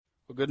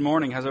Well, good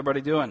morning. How's everybody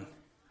doing? Good.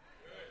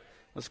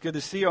 Well, it's good to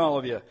see all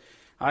of you.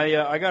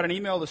 I got an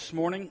email this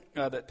morning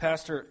that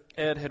Pastor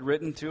Ed had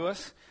written to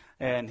us,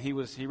 and he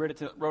wrote it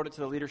to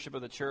the leadership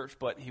of the church,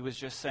 but he was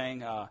just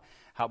saying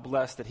how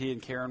blessed that he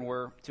and Karen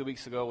were 2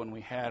 weeks ago when we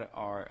had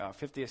our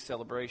 50th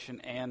celebration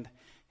and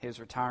his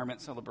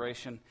retirement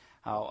celebration,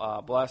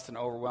 how blessed and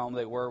overwhelmed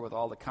they were with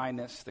all the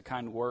kindness, the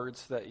kind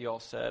words that you all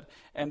said,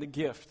 and the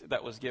gift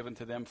that was given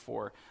to them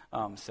for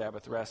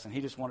Sabbath rest. And he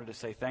just wanted to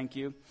say thank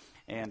you,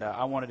 and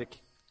I wanted to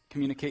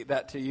communicate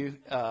that to you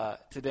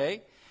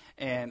today.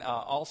 And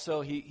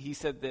also he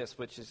said this,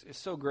 which is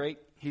so great.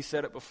 He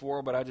said it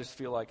before, but I just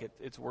feel like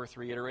it's worth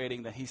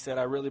reiterating, that he said,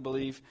 I really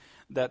believe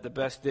that the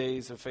best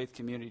days of Faith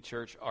Community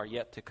Church are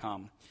yet to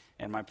come.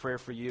 And my prayer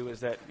for you is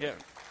that,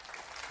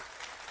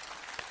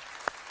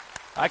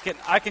 I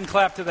can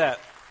clap to that.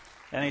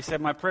 And he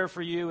said, my prayer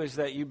for you is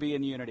that you be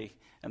in unity.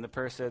 And the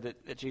prayer said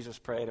that Jesus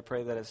prayed. I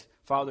pray that as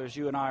Father, as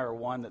you and I are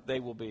one, that they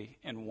will be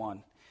in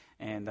one.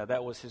 And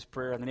that was his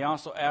prayer. And then he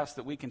also asked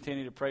that we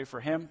continue to pray for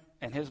him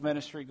and his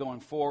ministry going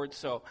forward.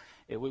 So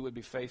if we would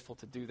be faithful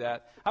to do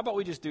that. How about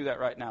we just do that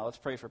right now? Let's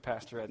pray for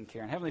Pastor Ed and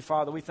Karen. Heavenly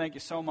Father, we thank you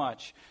so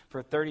much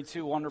for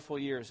 32 wonderful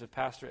years of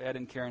Pastor Ed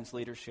and Karen's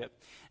leadership.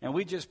 And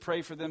we just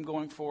pray for them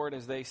going forward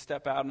as they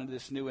step out into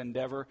this new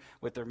endeavor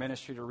with their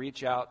ministry to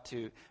reach out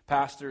to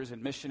pastors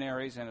and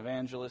missionaries and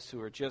evangelists who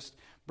are just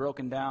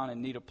broken down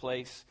and need a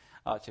place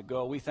to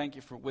go. We thank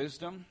you for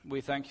wisdom,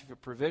 we thank you for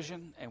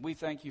provision, and we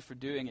thank you for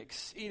doing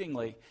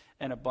exceedingly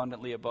and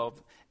abundantly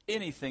above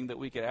anything that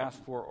we could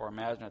ask for or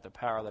imagine at the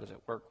power that is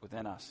at work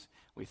within us.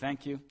 We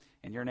thank you.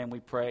 In your name we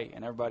pray.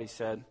 And everybody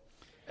said,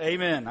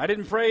 amen. I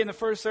didn't pray in the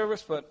first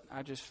service, but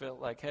I just felt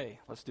like, hey,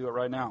 let's do it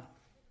right now.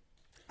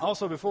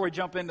 Also, before we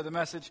jump into the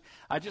message,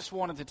 I just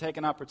wanted to take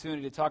an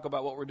opportunity to talk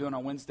about what we're doing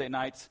on Wednesday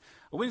nights.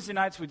 On Wednesday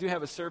nights, we do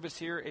have a service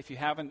here. If you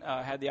haven't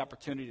had the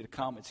opportunity to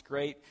come, it's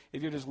great.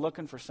 If you're just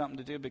looking for something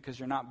to do because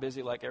you're not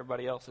busy like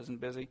everybody else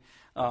isn't busy,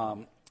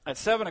 at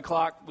 7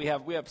 o'clock, we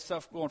have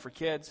stuff going for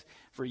kids,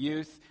 for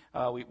youth.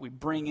 We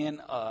bring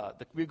in,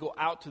 we go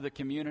out to the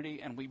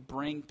community and we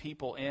bring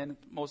people in,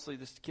 mostly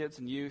just kids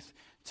and youth,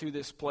 to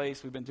this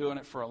place. We've been doing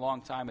it for a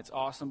long time. It's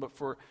awesome. But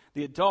for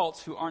the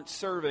adults who aren't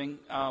serving,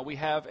 we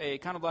have a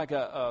kind of like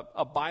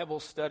a Bible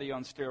study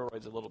on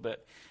steroids a little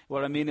bit.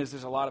 What I mean is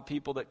there's a lot of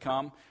people that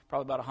come,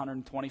 probably about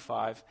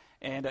 125,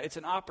 and it's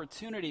an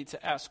opportunity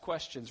to ask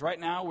questions. Right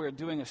now we're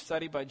doing a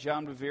study by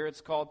John Bevere. It's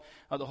called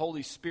The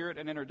Holy Spirit,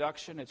 an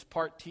Introduction. It's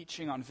part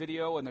teaching on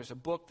video, and there's a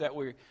book that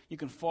you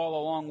can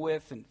follow along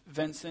with, and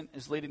Vincent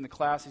is leading the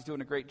class. He's doing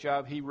a great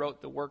job. He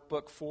wrote the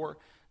workbook for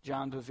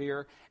John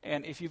Bevere.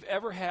 And if you've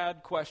ever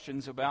had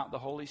questions about the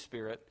Holy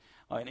Spirit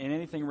and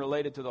anything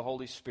related to the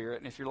Holy Spirit,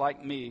 and if you're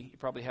like me, you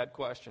probably had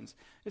questions,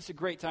 it's a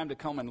great time to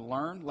come and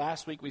learn.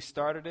 Last week we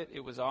started it. It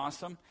was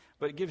awesome.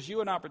 But it gives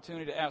you an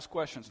opportunity to ask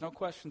questions. No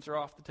questions are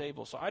off the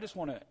table. So I just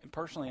want to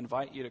personally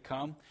invite you to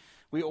come.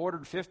 We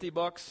ordered 50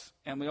 books,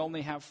 and we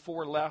only have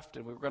 4 left,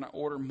 and we're going to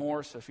order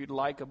more. So if you'd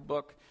like a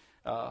book,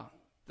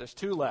 there's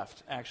 2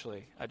 left,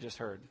 actually, I just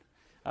heard.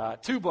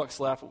 2 books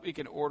left. We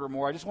can order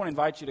more. I just want to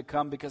invite you to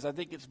come because I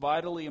think it's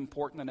vitally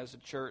important that as a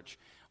church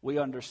we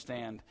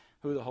understand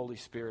who the Holy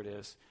Spirit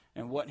is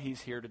and what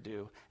he's here to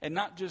do. And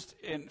not just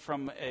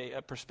from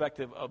a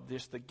perspective of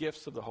just the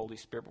gifts of the Holy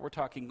Spirit, but we're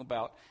talking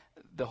about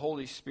the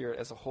Holy Spirit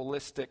as a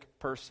holistic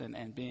person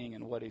and being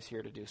and what he's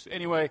here to do. So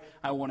anyway,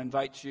 I want to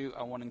invite you.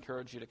 I want to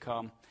encourage you to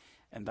come,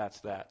 and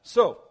that's that.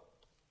 So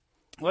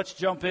let's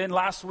jump in.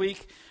 Last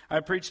week, I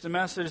preached a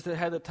message that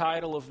had the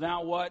title of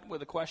Now What?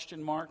 With a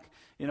question mark.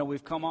 You know,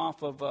 we've come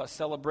off of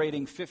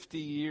celebrating 50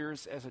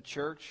 years as a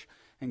church,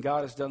 and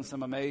God has done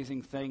some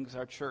amazing things.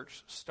 Our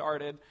church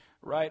started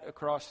right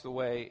across the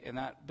way in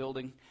that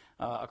building,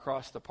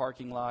 across the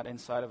parking lot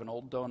inside of an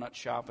old donut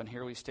shop, and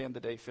here we stand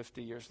today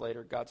 50 years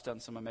later. God's done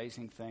some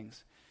amazing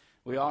things.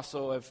 We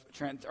also are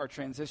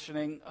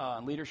transitioning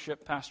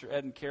leadership. Pastor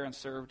Ed and Karen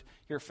served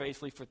here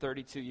faithfully for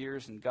 32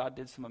 years, and God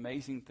did some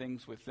amazing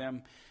things with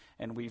them.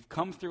 And we've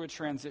come through a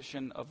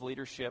transition of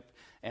leadership,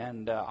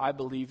 and I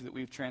believe that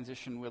we've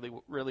transitioned really,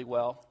 really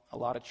well. A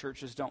lot of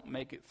churches don't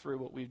make it through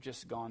what we've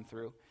just gone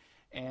through.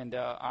 And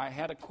I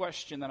had a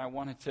question that I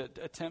wanted to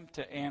attempt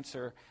to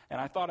answer, and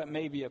I thought it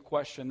may be a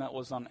question that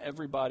was on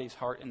everybody's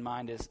heart and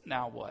mind is,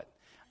 now what?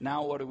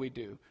 Now what do we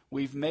do?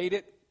 We've made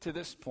it to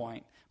this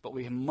point, but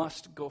we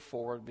must go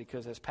forward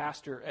because, as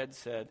Pastor Ed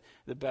said,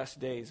 the best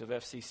days of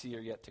FCC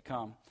are yet to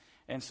come.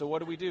 And so what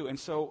do we do? And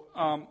so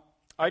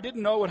I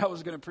didn't know what I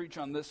was going to preach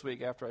on this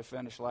week after I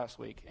finished last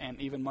week, and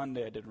even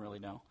Monday I didn't really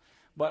know.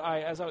 But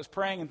as I was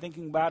praying and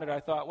thinking about it,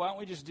 I thought, why don't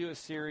we just do a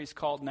series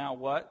called Now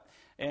What?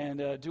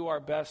 And do our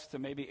best to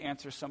maybe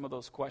answer some of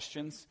those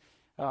questions.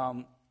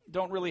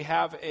 Don't really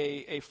have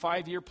a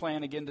 5-year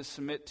plan, again, to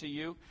submit to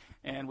you,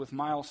 and with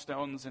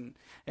milestones and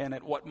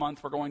at what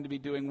month we're going to be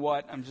doing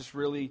what. I'm just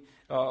really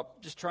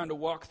just trying to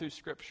walk through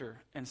Scripture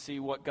and see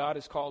what God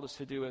has called us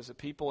to do as a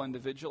people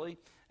individually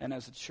and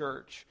as a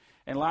church.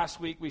 And last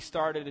week we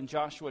started in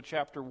Joshua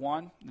chapter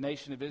 1. The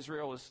nation of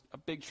Israel was a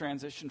big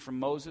transition from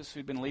Moses,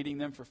 who'd been leading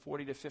them for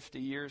 40 to 50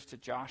 years, to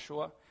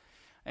Joshua.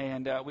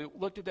 And we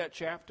looked at that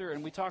chapter,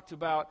 and we talked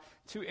about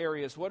two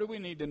areas. What do we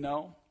need to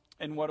know,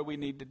 and what do we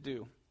need to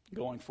do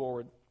going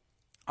forward?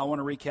 I want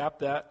to recap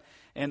that.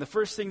 And the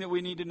first thing that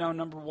we need to know,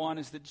 number one,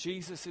 is that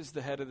Jesus is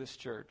the head of this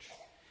church.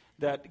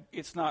 That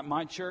it's not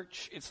my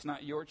church, it's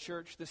not your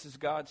church, this is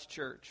God's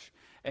church.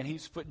 And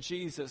he's put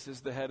Jesus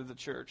as the head of the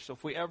church. So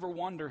if we ever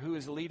wonder who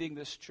is leading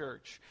this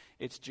church,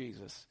 it's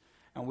Jesus.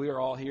 And we are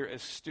all here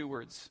as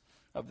stewards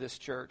of this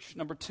church.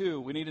 Number two,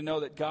 we need to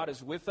know that God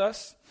is with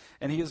us,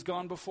 and he has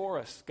gone before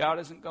us. God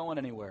isn't going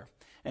anywhere.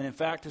 And in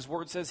fact, his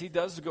word says he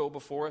does go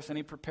before us, and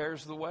he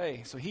prepares the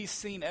way. So he's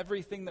seen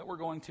everything that we're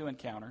going to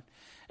encounter.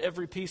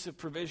 Every piece of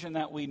provision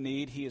that we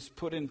need, he has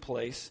put in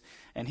place,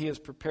 and he has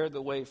prepared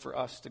the way for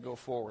us to go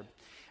forward.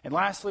 And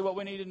lastly, what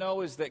we need to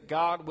know is that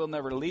God will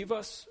never leave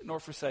us nor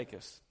forsake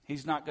us.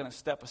 He's not going to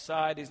step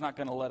aside. He's not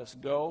going to let us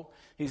go.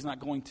 He's not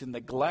going to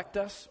neglect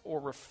us or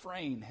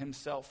refrain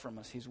himself from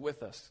us. He's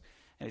with us,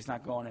 and he's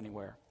not going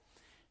anywhere.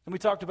 And we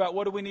talked about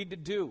what do we need to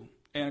do.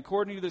 And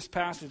according to this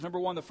passage, number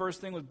one, the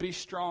first thing was be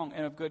strong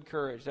and of good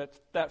courage.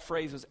 That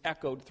phrase was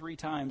echoed 3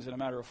 times in a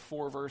matter of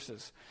 4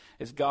 verses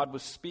as God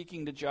was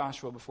speaking to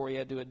Joshua before he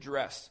had to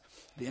address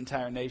the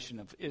entire nation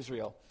of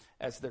Israel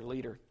as their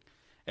leader.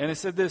 And it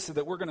said this,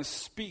 that we're going to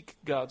speak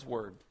God's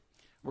word.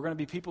 We're going to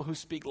be people who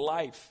speak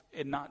life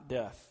and not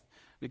death,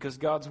 because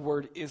God's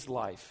word is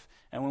life.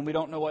 And when we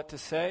don't know what to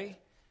say,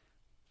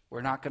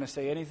 we're not going to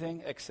say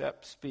anything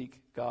except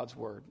speak God's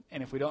word.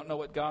 And if we don't know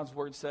what God's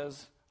word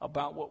says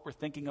about what we're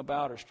thinking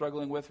about or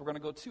struggling with, we're going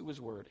to go to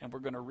his word and we're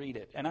going to read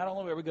it. And not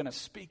only are we going to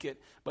speak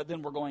it, but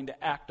then we're going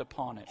to act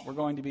upon it. We're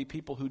going to be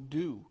people who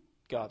do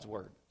God's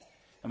word.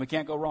 And we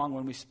can't go wrong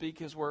when we speak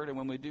his word and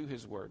when we do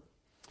his word.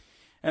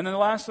 And then the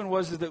last one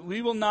is that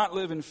we will not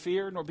live in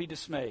fear nor be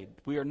dismayed.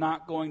 We are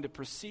not going to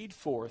proceed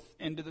forth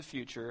into the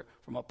future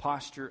from a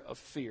posture of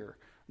fear,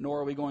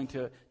 nor are we going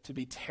to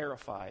be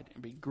terrified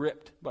and be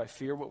gripped by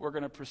fear, but we're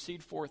going to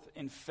proceed forth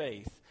in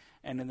faith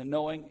and in the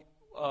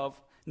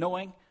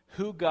knowing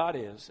who God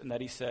is, and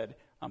that he said,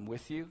 I'm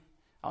with you,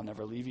 I'll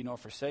never leave you nor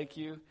forsake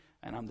you,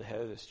 and I'm the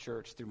head of this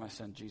church through my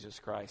son Jesus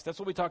Christ. That's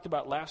what we talked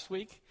about last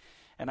week,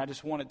 and I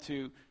just wanted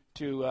to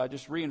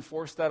just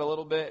reinforce that a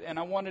little bit. And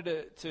I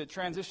wanted to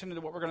transition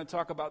into what we're going to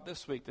talk about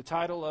this week. The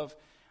title of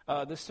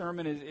this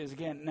sermon is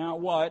again, Now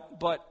What?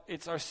 But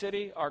it's our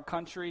city, our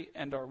country,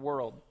 and our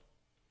world.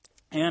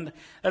 And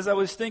as I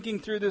was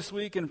thinking through this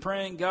week and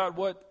praying, God,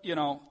 what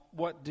do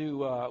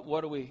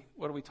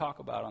we talk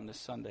about on this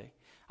Sunday?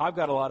 I've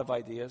got a lot of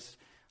ideas.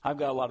 I've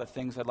got a lot of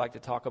things I'd like to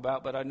talk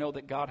about, but I know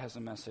that God has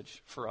a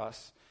message for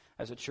us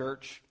as a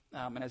church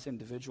and as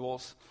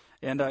individuals.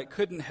 And I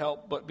couldn't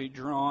help but be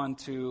drawn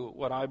to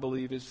what I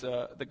believe is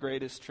the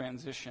greatest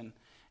transition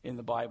in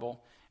the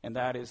Bible, and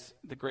that is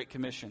the Great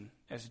Commission,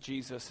 as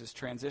Jesus is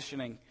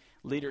transitioning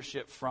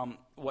leadership from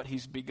what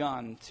he's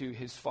begun to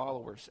his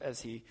followers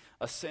as he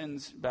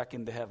ascends back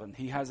into heaven.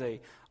 He has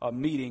a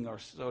meeting, or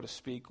so to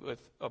speak, with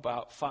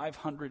about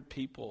 500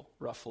 people,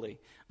 roughly,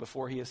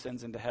 before he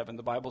ascends into heaven.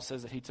 The Bible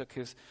says that he took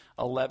his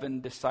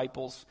 11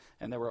 disciples,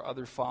 and there were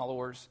other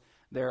followers.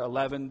 There are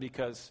 11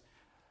 because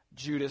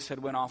Judas had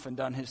went off and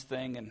done his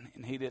thing,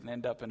 and he didn't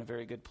end up in a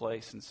very good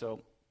place.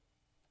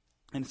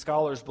 And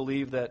scholars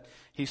believe that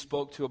he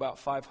spoke to about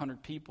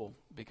 500 people,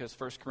 because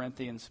 1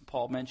 Corinthians,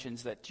 Paul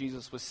mentions that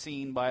Jesus was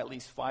seen by at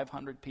least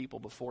 500 people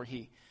before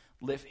he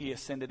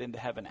ascended into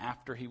heaven,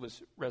 after he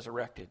was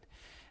resurrected.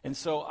 And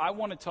so I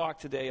want to talk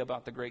today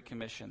about the Great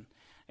Commission,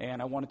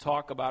 and I want to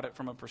talk about it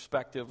from a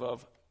perspective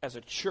of, as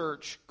a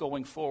church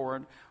going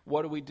forward,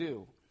 what do we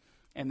do?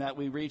 And that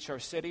we reach our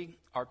city,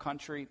 our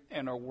country,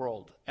 and our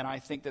world. And I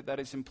think that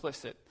is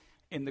implicit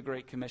in the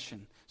Great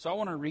Commission. So I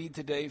want to read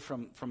today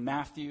from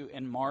Matthew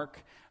and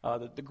Mark.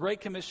 The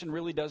Great Commission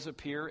really does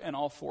appear in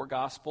all 4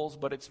 Gospels,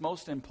 but it's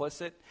most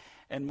implicit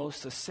and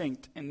most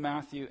succinct in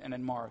Matthew and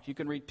in Mark. You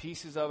can read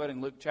pieces of it in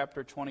Luke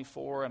chapter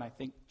 24 and I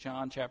think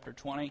John chapter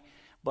 20.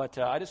 But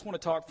I just want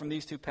to talk from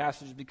these 2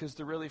 passages because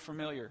they're really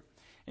familiar.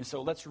 And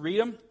so let's read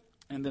them,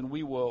 and then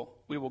we will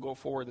go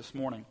forward this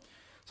morning.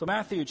 So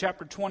Matthew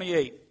chapter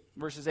 28.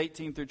 Verses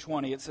 18 through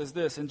 20, it says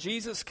this, And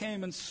Jesus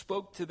came and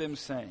spoke to them,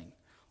 saying,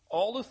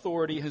 All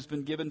authority has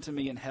been given to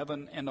me in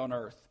heaven and on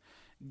earth.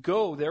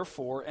 Go,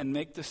 therefore, and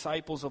make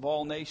disciples of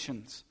all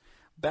nations,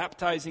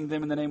 baptizing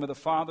them in the name of the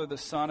Father, the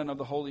Son, and of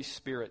the Holy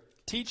Spirit,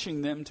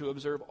 teaching them to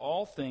observe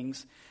all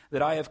things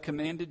that I have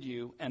commanded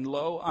you, and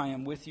lo, I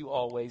am with you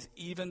always,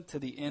 even to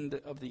the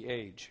end of the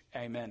age.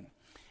 Amen.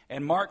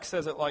 And Mark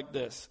says it like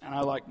this, and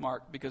I like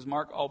Mark because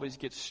Mark always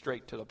gets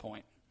straight to the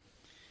point.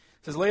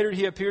 It says, Later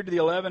he appeared to the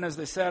 11 as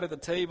they sat at the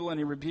table, and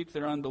he rebuked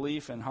their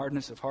unbelief and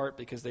hardness of heart,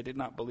 because they did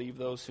not believe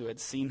those who had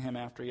seen him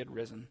after he had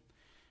risen.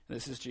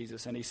 This is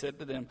Jesus. And he said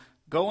to them,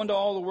 Go into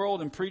all the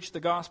world and preach the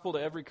gospel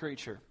to every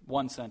creature.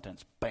 One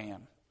sentence.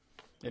 Bam.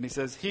 And he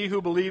says, He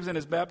who believes and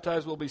is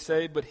baptized will be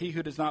saved, but he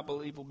who does not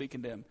believe will be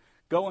condemned.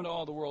 Go into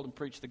all the world and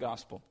preach the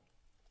gospel.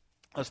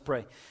 Let's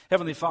pray.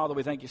 Heavenly Father,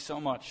 we thank you so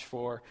much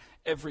for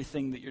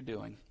everything that you're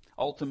doing.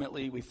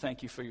 Ultimately, we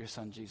thank you for your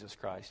Son, Jesus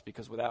Christ,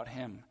 because without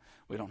him,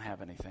 we don't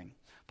have anything.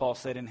 Paul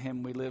said, In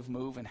him we live,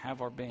 move, and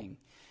have our being.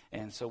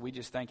 And so we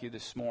just thank you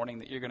this morning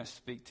that you're going to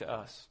speak to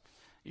us.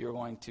 You're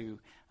going to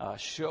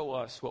show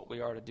us what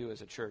we are to do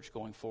as a church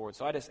going forward.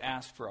 So I just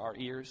ask for our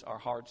ears, our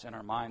hearts, and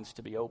our minds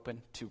to be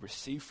open to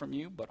receive from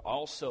you, but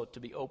also to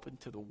be open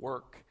to the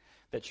work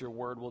that your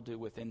word will do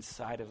within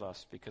inside of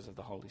us because of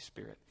the Holy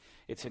Spirit.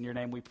 It's in your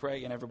name we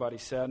pray, and everybody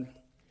said,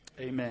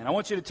 amen. I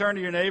want you to turn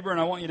to your neighbor, and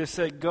I want you to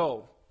say,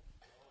 go.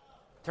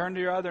 Turn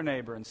to your other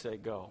neighbor and say,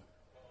 go.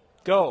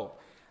 Go.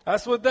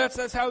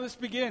 That's how this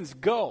begins.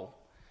 Go.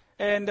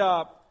 And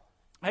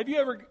have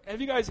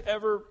you guys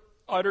ever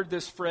uttered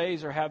this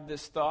phrase or have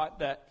this thought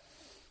that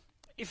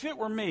if it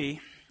were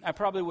me, I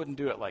probably wouldn't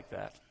do it like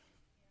that?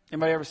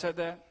 Anybody ever said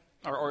that?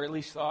 Or at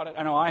least thought it?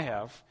 I know I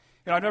have.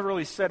 I've never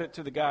really said it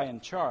to the guy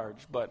in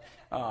charge, but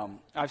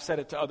I've said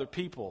it to other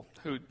people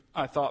who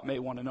I thought may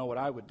want to know what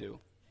I would do.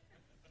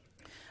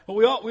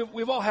 Well,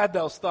 we've all had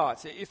those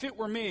thoughts. If it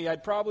were me, I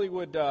probably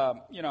would,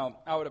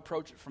 I would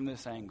approach it from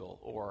this angle,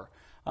 or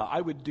I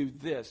would do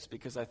this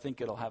because I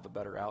think it'll have a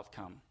better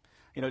outcome.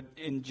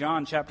 In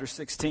John chapter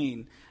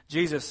 16,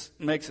 Jesus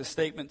makes a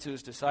statement to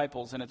his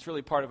disciples, and it's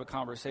really part of a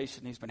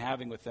conversation he's been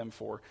having with them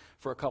for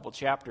a couple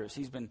chapters.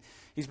 He's been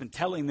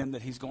telling them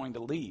that he's going to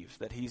leave,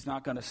 that he's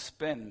not going to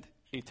spend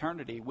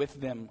eternity with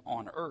them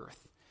on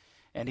earth.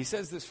 And he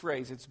says this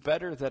phrase, it's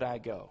better that I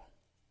go.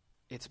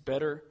 It's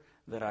better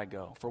that I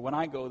go. For when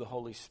I go, the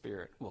Holy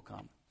Spirit will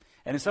come.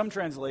 And in some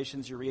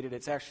translations, you read it,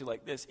 it's actually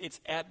like this, it's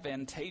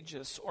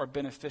advantageous or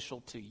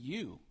beneficial to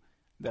you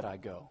that I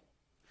go.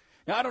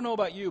 Now, I don't know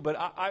about you, but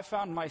I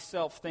found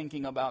myself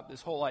thinking about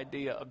this whole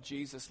idea of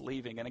Jesus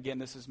leaving. And again,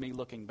 this is me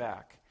looking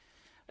back.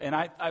 And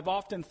I've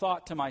often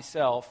thought to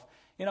myself,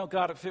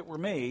 God, if it were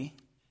me,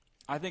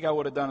 I think I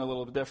would have done a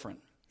little bit different.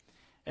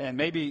 And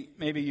maybe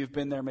you've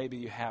been there, maybe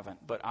you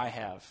haven't, but I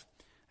have.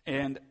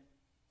 And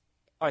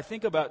I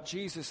think about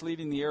Jesus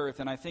leaving the earth,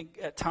 and I think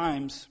at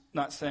times,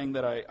 not saying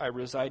that I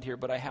reside here,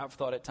 but I have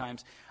thought at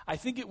times, I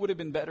think it would have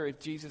been better if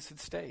Jesus had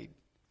stayed.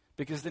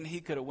 Because then he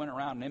could have went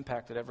around and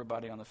impacted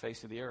everybody on the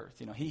face of the earth.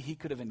 He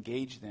could have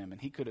engaged them, and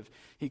he could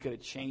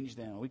have changed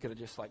them. We could have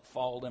just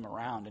followed them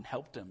around and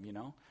helped them,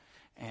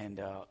 And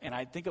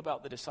I think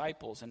about the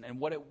disciples and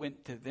what it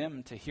went to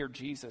them to hear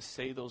Jesus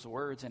say those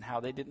words and how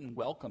they didn't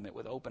welcome it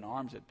with open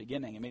arms at the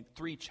beginning.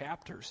 3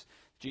 chapters,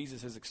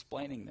 Jesus is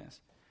explaining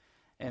this.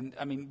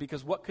 And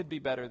because what could be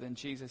better than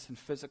Jesus in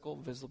physical,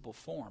 visible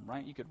form,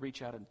 right? You could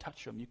reach out and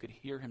touch him. You could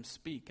hear him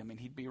speak.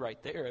 He'd be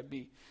right there. It'd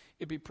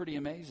be pretty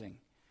amazing.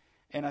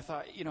 And I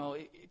thought,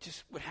 it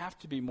just would have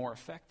to be more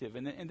effective.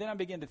 And then I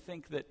began to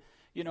think that,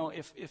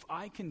 if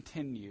I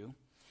continue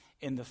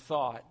in the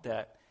thought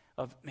that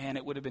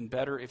it would have been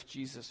better if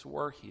Jesus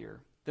were here,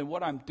 then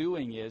what I'm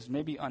doing is,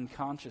 maybe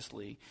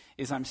unconsciously,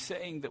 is I'm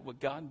saying that what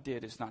God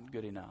did is not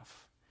good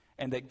enough.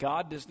 And that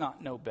God does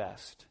not know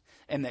best.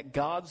 And that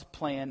God's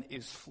plan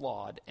is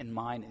flawed and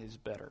mine is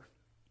better.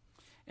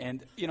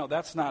 And,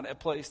 that's not a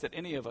place that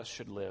any of us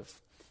should live.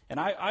 And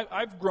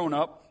I've grown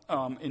up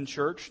in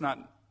church,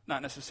 not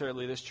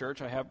necessarily this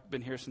church. I have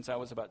been here since I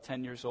was about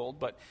 10 years old,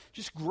 but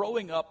just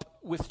growing up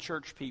with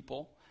church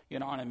people, you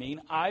know what I mean?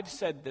 I've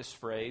said this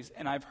phrase,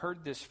 and I've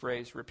heard this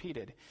phrase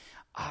repeated.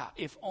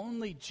 If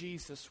only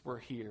Jesus were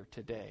here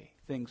today,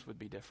 things would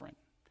be different.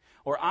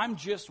 Or I'm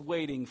just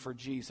waiting for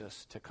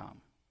Jesus to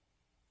come.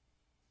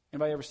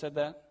 Anybody ever said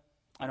that?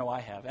 I know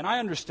I have. And I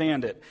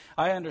understand it.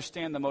 I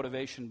understand the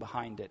motivation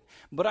behind it.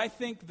 But I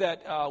think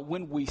that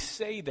when we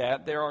say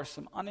that, there are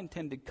some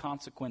unintended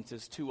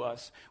consequences to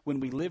us when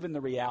we live in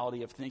the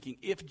reality of thinking,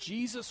 if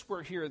Jesus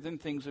were here, then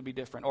things would be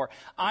different. Or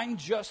I'm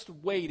just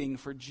waiting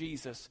for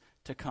Jesus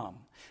to come.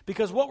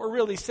 Because what we're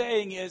really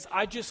saying is,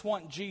 I just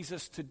want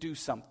Jesus to do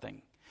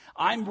something.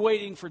 I'm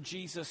waiting for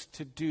Jesus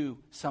to do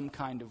some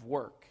kind of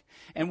work.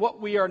 And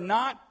what we are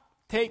not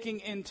taking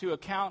into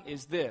account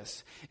is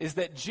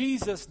that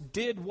Jesus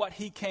did what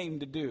he came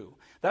to do.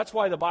 That's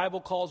why the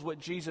Bible calls what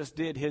Jesus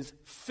did his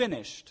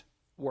finished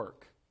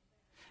work.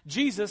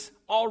 Jesus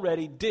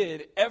already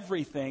did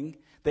everything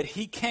that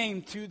he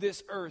came to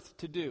this earth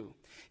to do.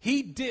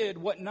 He did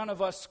what none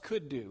of us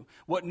could do,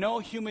 what no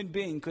human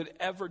being could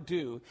ever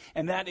do,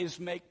 and that is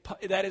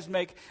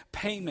make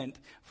payment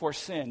for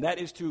sin. That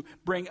is to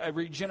bring a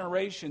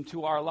regeneration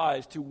to our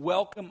lives, to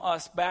welcome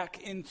us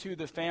back into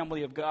the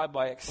family of God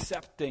by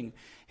accepting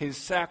his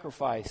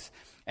sacrifice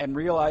and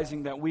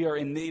realizing that we are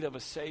in need of a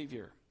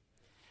Savior.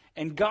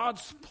 And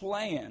God's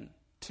plan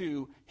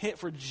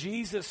for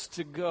Jesus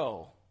to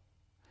go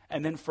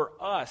and then for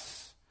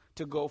us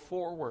to go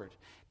forward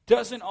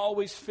doesn't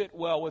always fit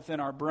well within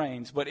our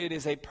brains, but it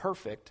is a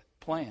perfect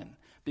plan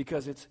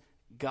because it's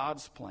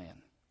God's plan.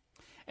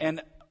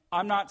 And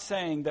I'm not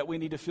saying that we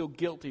need to feel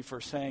guilty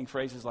for saying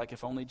phrases like,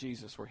 if only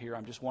Jesus were here,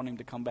 I'm just wanting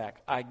to come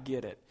back. I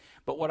get it.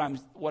 But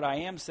what I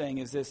am saying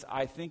is this: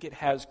 I think it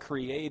has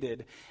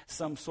created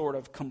some sort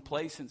of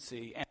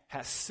complacency and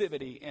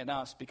passivity in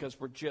us because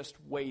we're just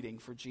waiting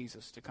for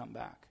Jesus to come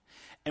back.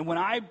 And when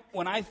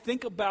I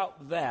think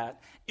about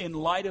that in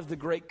light of the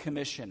Great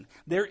Commission,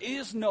 there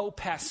is no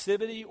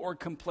passivity or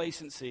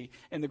complacency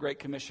in the Great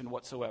Commission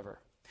whatsoever.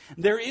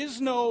 There is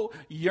no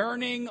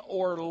yearning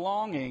or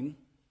longing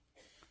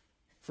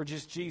for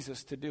just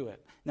Jesus to do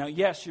it. Now,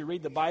 yes, you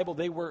read the Bible,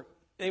 they were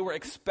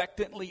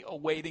expectantly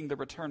awaiting the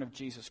return of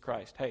Jesus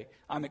Christ. Hey,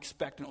 I'm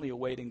expectantly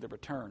awaiting the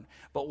return.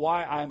 But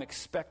why I'm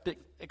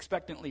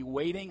expectantly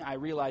waiting, I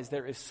realize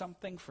there is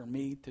something for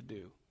me to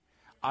do.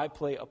 I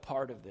play a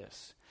part of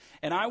this.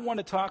 And I want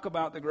to talk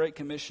about the Great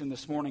Commission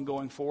this morning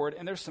going forward.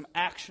 And there's some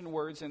action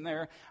words in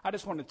there. I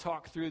just want to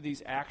talk through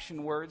these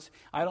action words.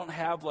 I don't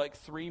have like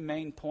 3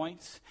 main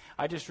points.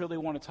 I just really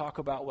want to talk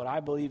about what I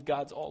believe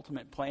God's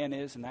ultimate plan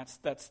is, and that's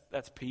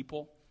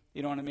people.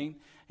 You know what I mean?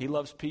 He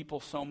loves people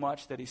so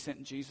much that he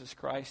sent Jesus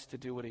Christ to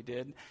do what he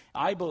did.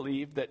 I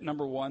believe that,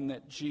 number 1,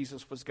 that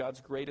Jesus was God's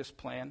greatest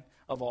plan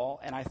of all.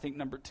 And I think,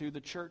 number 2,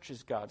 the church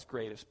is God's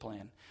greatest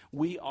plan.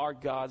 We are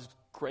God's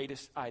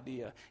greatest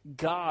idea.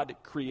 God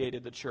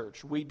created the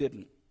church. We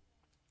didn't.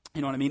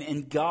 You know what I mean?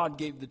 And God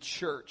gave the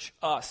church,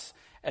 us,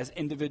 as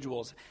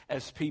individuals,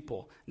 as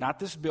people. Not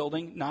this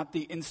building, not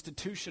the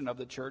institution of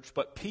the church,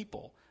 but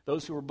people.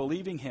 Those who are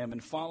believing him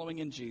and following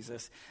in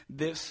Jesus,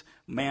 this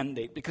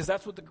mandate. Because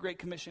that's what the Great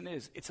Commission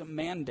is. It's a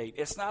mandate.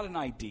 It's not an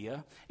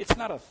idea. It's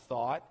not a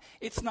thought.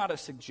 It's not a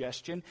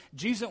suggestion.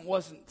 Jesus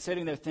wasn't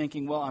sitting there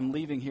thinking, well, I'm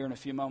leaving here in a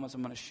few moments.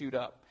 I'm going to shoot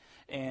up.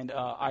 And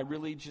I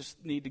really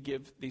just need to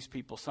give these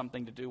people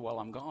something to do while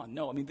I'm gone.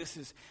 No, I mean, this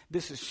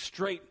is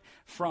straight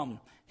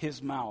from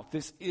his mouth.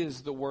 This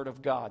is the word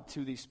of God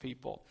to these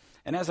people.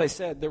 And as I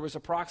said, there was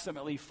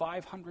approximately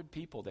 500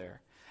 people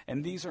there.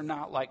 And these are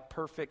not like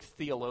perfect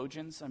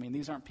theologians. I mean,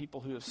 these aren't people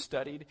who have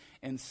studied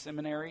in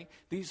seminary.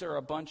 These are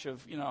a bunch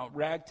of,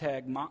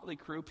 ragtag, motley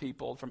crew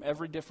people from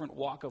every different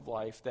walk of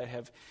life that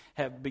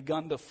have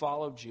begun to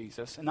follow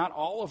Jesus. And not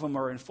all of them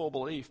are in full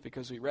belief,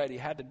 because we read he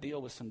had to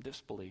deal with some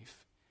disbelief.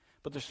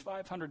 But there's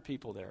 500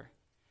 people there.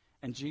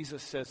 And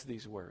Jesus says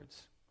these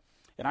words.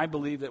 And I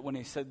believe that when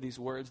he said these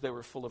words, they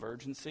were full of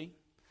urgency.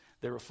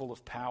 They were full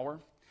of power.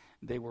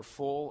 They were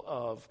full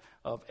of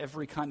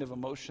every kind of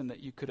emotion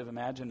that you could have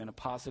imagined in a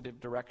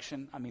positive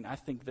direction. I mean, I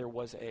think there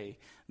was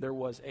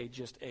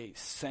just a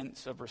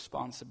sense of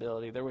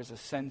responsibility. There was a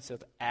sense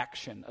of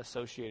action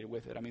associated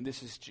with it. I mean,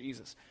 this is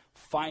Jesus'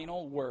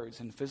 final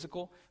words in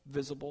physical,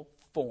 visible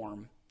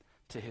form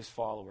to his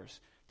followers,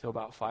 to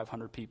about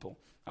 500 people.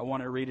 I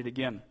want to read it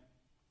again.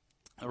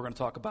 And we're going to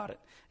talk about it.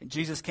 And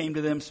Jesus came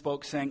to them,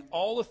 spoke, saying,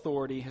 all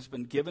authority has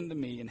been given to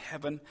me in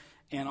heaven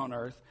and on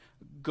earth.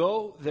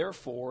 Go,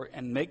 therefore,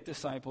 and make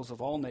disciples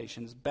of all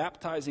nations,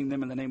 baptizing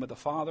them in the name of the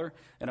Father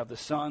and of the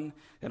Son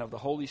and of the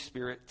Holy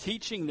Spirit,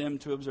 teaching them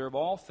to observe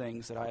all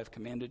things that I have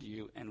commanded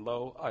you. And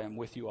lo, I am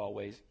with you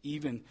always,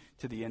 even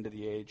to the end of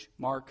the age.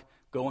 Mark,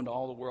 go into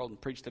all the world and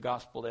preach the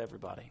gospel to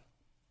everybody.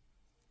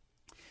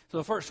 So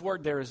the first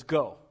word there is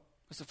go.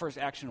 What's the first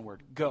action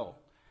word? Go.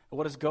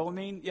 What does go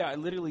mean? Yeah, it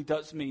literally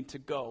does mean to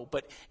go.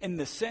 But in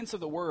the sense of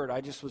the word, I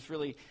just was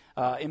really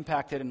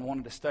impacted and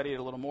wanted to study it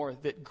a little more,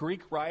 that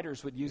Greek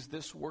writers would use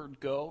this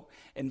word go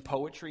in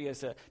poetry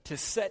as to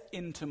set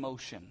into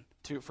motion,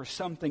 for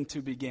something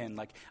to begin,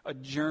 like a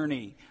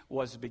journey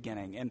was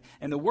beginning.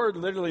 And the word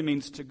literally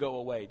means to go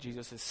away.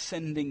 Jesus is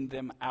sending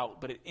them out.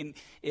 But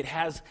it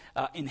has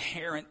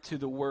inherent to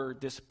the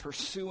word this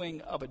pursuing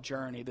of a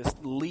journey, this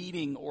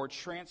leading or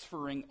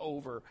transferring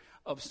over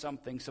of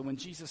something. So when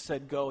Jesus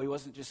said go, he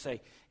wasn't just saying,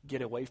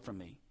 get away from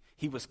me.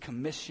 He was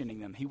commissioning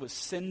them. He was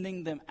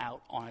sending them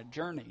out on a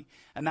journey.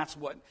 And that's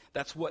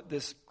what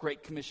this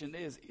Great Commission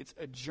is. It's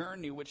a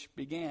journey which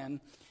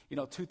began,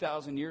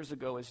 2,000 years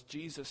ago as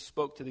Jesus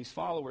spoke to these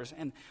followers.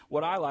 And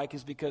what I like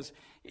is because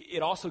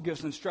it also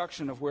gives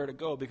instruction of where to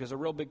go, because a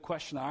real big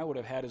question I would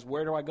have had is,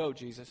 where do I go,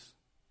 Jesus?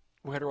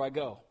 Where do I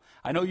go?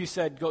 I know you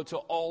said go to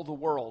all the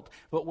world,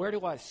 but where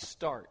do I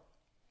start?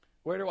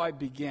 Where do I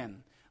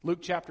begin? Luke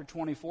chapter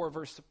 24,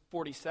 verse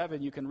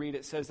 47, you can read,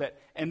 it says that,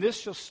 and this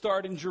shall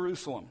start in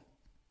Jerusalem.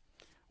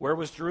 Where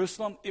was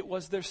Jerusalem? It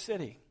was their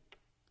city.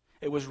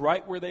 It was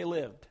right where they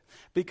lived.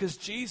 Because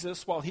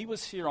Jesus, while he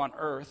was here on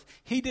earth,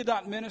 he did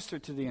not minister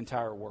to the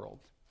entire world.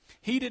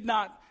 He did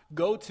not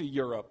go to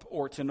Europe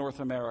or to North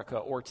America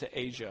or to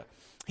Asia.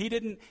 He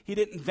didn't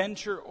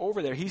venture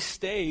over there. He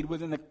stayed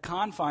within the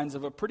confines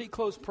of a pretty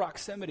close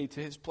proximity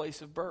to his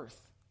place of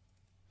birth.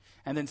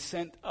 And then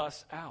sent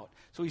us out.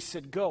 So he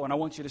said, go, and I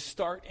want you to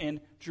start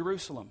in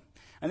Jerusalem.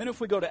 And then if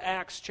we go to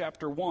Acts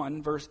chapter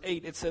 1, verse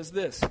 8, it says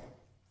this.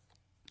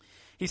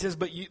 He says,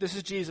 this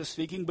is Jesus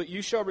speaking, but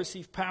you shall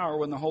receive power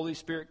when the Holy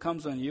Spirit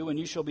comes on you, and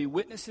you shall be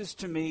witnesses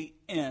to me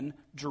in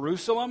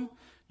Jerusalem,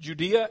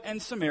 Judea,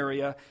 and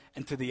Samaria,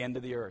 and to the end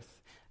of the earth.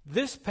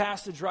 This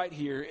passage right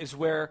here is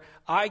where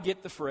I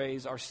get the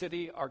phrase, our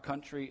city, our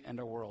country, and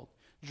our world.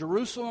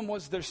 Jerusalem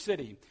was their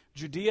city.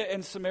 Judea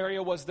and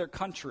Samaria was their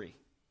country,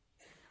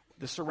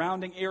 the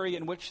surrounding area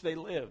in which they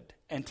lived,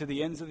 and to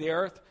the ends of the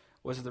earth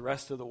was the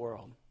rest of the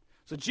world.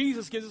 So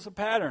Jesus gives us a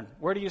pattern.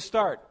 Where do you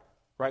start?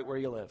 Right where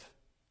you live.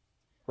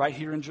 Right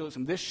here in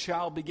Jerusalem. This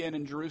shall begin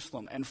in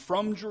Jerusalem, and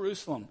from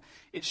Jerusalem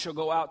it shall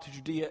go out to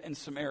Judea and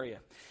Samaria.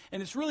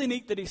 And it's really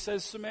neat that he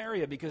says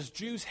Samaria, because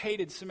Jews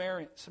hated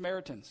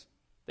Samaritans.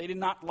 They did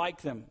not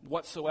like them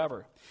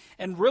whatsoever.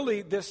 And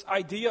really, this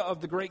idea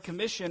of the Great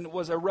Commission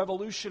was a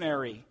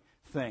revolutionary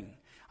thing.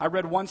 I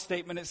read one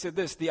statement, it said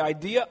this: the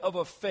idea of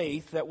a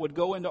faith that would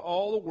go into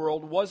all the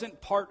world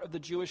wasn't part of the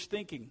Jewish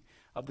thinking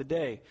of the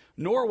day,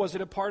 nor was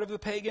it a part of the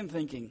pagan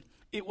thinking.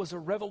 It was a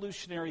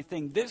revolutionary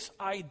thing. This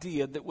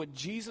idea that what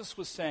Jesus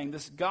was saying,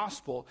 this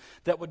gospel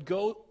that would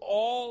go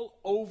all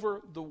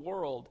over the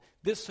world,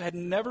 this had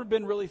never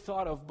been really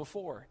thought of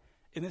before.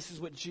 And this is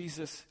what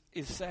Jesus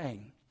is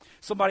saying.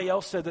 Somebody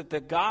else said that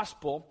that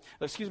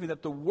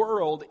the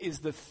world is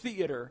the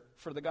theater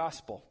for the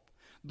gospel.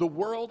 The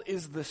world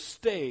is the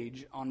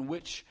stage on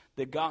which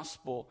the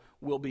gospel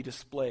will be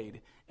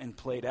displayed and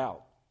played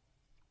out.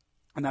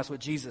 And that's what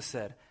Jesus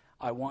said: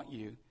 I want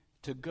you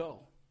to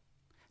go.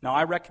 Now,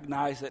 I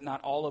recognize that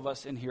not all of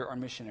us in here are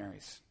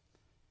missionaries.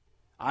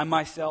 I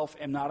myself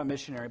am not a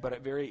missionary, but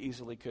it very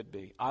easily could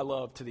be. I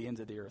love to the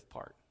ends of the earth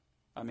part.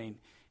 I mean,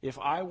 if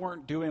I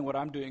weren't doing what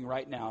I'm doing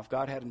right now, if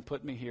God hadn't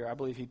put me here, I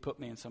believe he'd put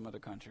me in some other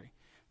country.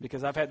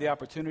 Because I've had the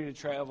opportunity to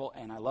travel,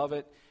 and I love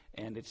it.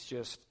 And it's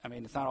just,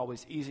 it's not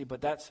always easy,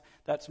 but that's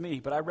me.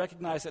 But I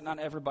recognize that not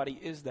everybody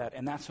is that,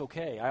 and that's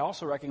okay. I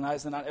also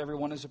recognize that not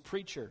everyone is a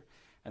preacher,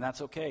 and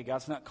that's okay.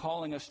 God's not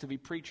calling us to be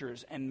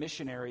preachers and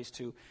missionaries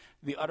to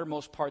the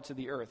uttermost parts of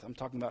the earth. I'm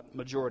talking about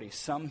majority.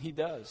 Some he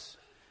does.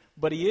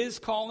 But he is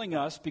calling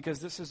us because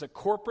this is a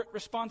corporate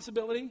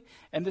responsibility,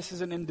 and this is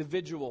an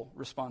individual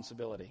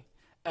responsibility.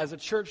 As a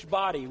church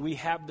body, we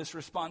have this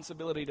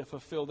responsibility to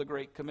fulfill the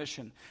Great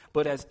Commission.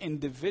 But as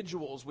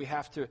individuals, we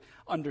have to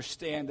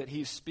understand that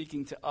he's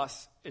speaking to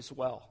us as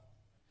well.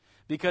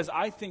 Because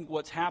I think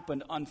what's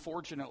happened,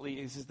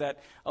 unfortunately, is that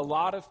a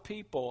lot of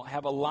people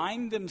have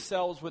aligned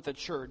themselves with a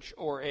church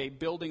or a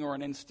building or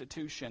an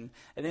institution,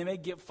 and they may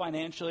give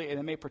financially and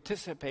they may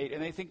participate,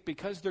 and they think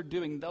because they're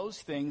doing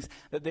those things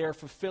that they are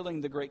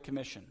fulfilling the Great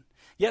Commission.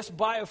 Yes,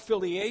 by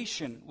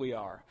affiliation we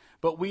are,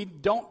 but we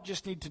don't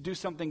just need to do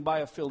something by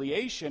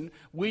affiliation.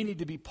 We need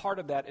to be part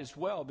of that as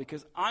well,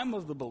 because I'm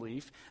of the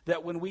belief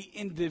that when we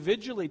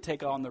individually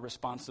take on the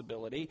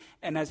responsibility,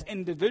 and as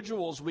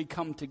individuals we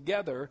come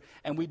together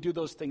and we do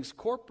those things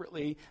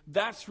corporately,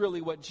 that's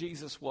really what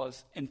Jesus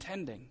was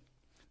intending,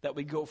 that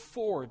we go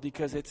forward,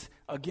 because it's,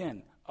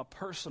 again, a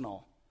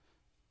personal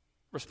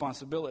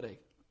responsibility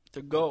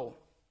to go.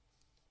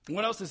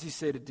 What else does he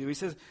say to do? He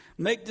says,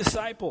 make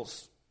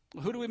disciples.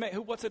 Who do we make?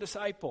 What's a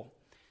disciple?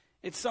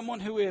 It's someone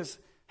who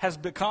has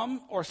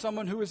become, or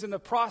someone who is in the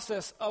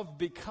process of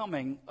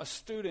becoming a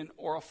student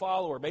or a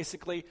follower,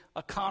 basically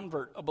a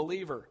convert, a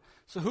believer.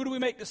 So who do we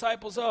make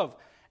disciples of?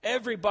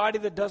 Everybody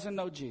that doesn't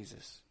know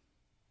Jesus.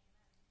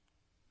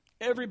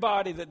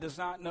 Everybody that does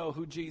not know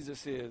who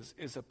Jesus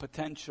is a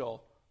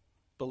potential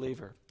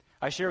believer.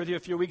 I shared with you a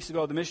few weeks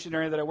ago the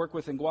missionary that I work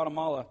with in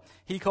Guatemala.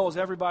 He calls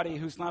everybody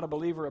who's not a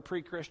believer a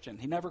pre-Christian.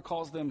 He never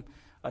calls them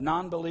a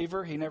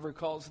non-believer. He never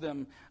calls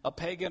them a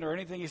pagan or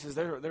anything. He says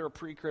they're a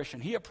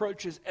pre-Christian. He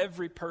approaches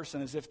every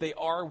person as if they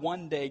are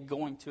one day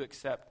going to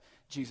accept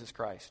Jesus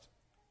Christ.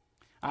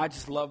 I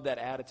just love that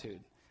attitude.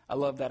 I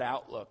love that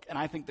outlook. And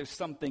I think there's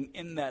something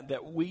in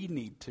that we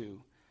need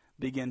to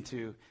begin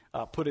to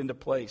put into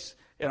place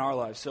in our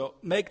lives. So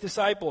make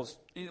disciples.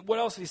 What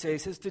else does he say? He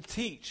says to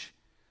teach.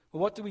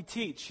 Well, what do we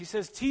teach? He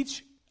says,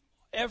 teach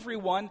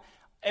everyone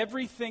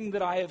everything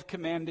that I have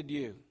commanded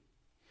you.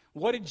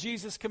 What did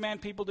Jesus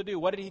command people to do?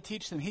 What did he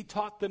teach them? He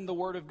taught them the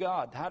Word of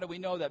God. How do we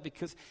know that?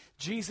 Because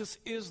Jesus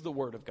is the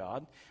Word of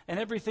God, and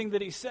everything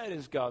that he said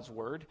is God's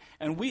Word,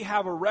 and we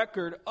have a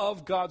record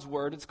of God's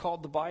Word. It's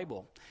called the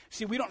Bible.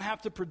 See, we don't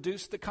have to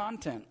produce the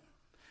content.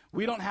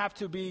 We don't have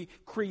to be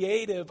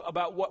creative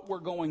about what we're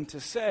going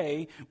to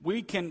say.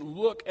 We can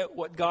look at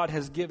what God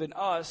has given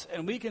us,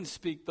 and we can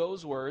speak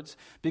those words,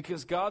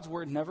 because God's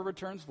word never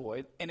returns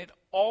void, and it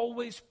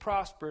always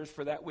prospers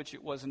for that which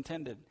it was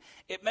intended.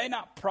 It may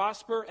not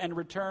prosper and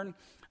return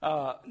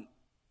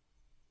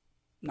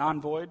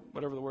non-void,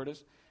 whatever the word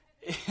is,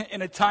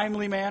 in a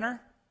timely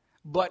manner,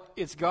 but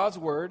it's God's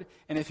word,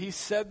 and if he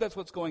said that's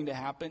what's going to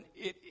happen,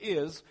 it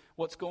is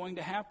what's going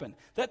to happen.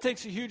 That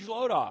takes a huge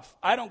load off.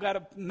 I don't got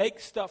to make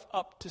stuff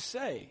up to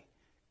say.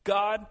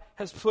 God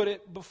has put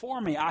it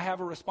before me. I have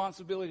a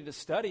responsibility to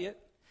study it.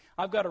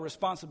 I've got a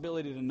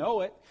responsibility to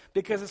know it,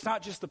 because it's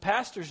not just the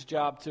pastor's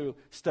job to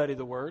study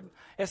the word.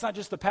 It's not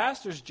just the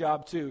pastor's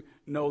job to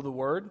know the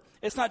word.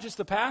 It's not just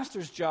the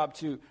pastor's job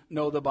to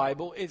know the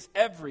Bible. It's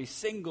every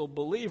single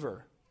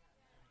believer.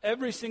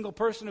 Every single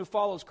person who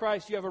follows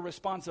Christ, you have a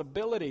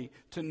responsibility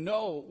to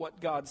know what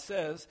God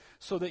says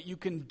so that you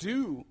can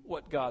do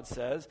what God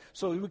says,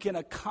 so we can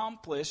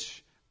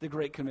accomplish the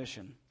Great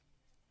Commission.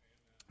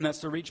 And that's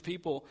to reach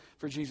people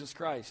for Jesus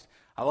Christ.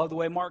 I love the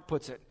way Mark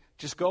puts it.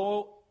 Just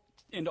go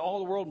into all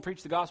the world and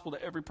preach the gospel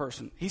to every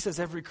person. He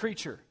says every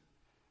creature.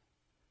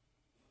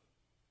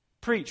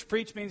 Preach.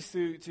 Preach means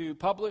to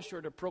publish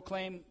or to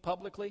proclaim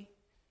publicly.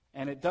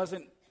 And it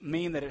doesn't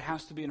mean that it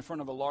has to be in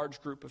front of a large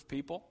group of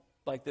people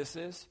like this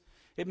is.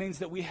 It means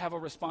that we have a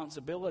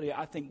responsibility,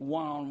 I think,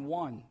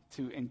 one-on-one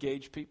to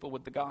engage people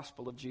with the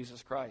gospel of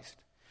Jesus Christ.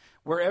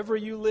 Wherever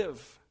you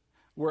live,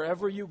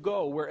 wherever you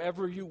go,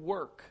 wherever you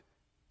work,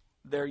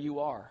 there you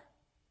are.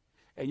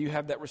 And you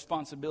have that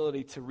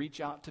responsibility to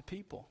reach out to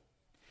people,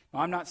 Now,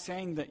 I'm not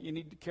saying that you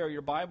need to carry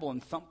your Bible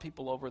and thump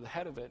people over the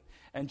head of it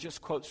and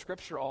just quote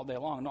Scripture all day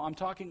long. No, I'm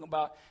talking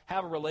about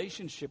have a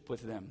relationship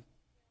with them.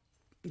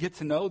 Get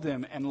to know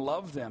them and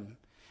love them.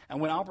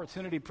 And when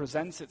opportunity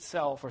presents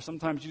itself, or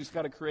sometimes you just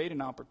got to create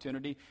an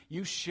opportunity,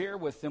 you share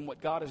with them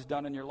what God has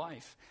done in your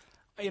life.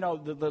 You know,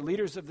 the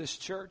leaders of this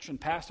church and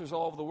pastors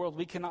all over the world,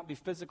 we cannot be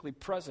physically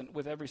present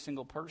with every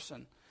single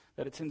person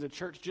that attends a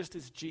church, just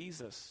as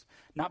Jesus.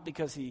 Not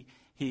because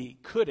he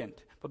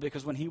couldn't, but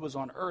because when he was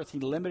on earth, he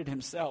limited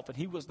himself, and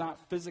he was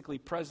not physically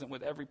present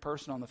with every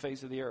person on the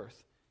face of the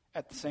earth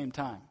at the same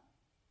time.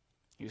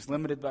 He was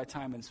limited by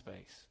time and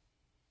space.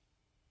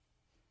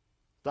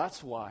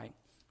 That's why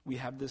we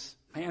have this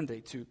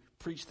mandate to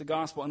preach the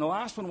gospel. And the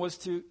last one was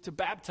to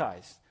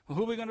baptize. Well,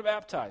 who are we going to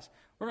baptize?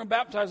 We're going to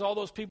baptize all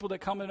those people that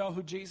come to know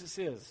who Jesus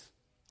is.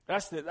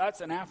 That's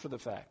an after the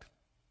fact.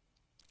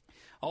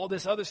 All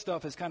this other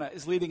stuff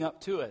is leading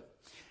up to it.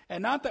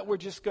 And not that we're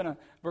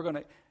going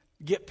to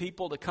get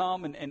people to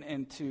come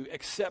and to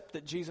accept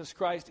that Jesus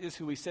Christ is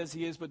who he says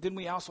he is, but then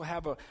we also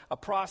have a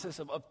process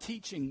of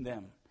teaching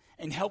them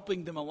and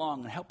helping them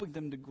along and helping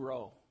them to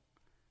grow.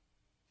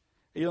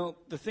 You know,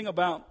 the thing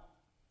about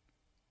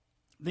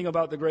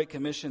the Great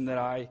Commission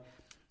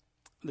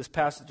this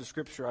passage of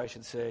Scripture, I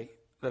should say,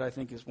 that I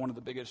think is one of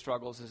the biggest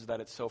struggles is that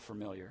it's so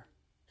familiar.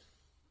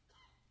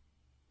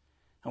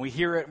 And we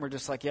hear it and we're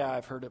just like, yeah,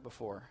 I've heard it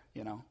before,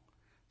 you know.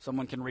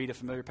 Someone can read a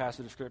familiar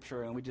passage of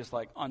Scripture and we just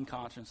like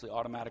unconsciously,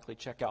 automatically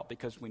check out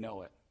because we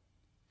know it.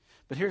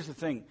 But here's the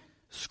thing.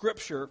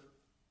 Scripture,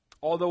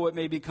 although it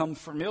may become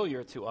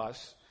familiar to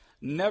us,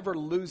 never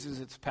loses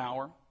its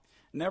power,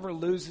 never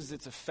loses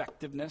its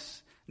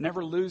effectiveness,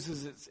 never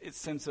loses its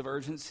sense of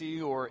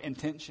urgency or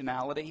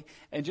intentionality.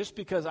 And just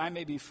because I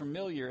may be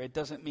familiar, it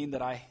doesn't mean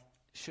that I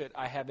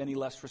have any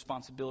less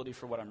responsibility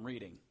for what I'm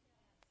reading.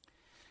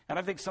 And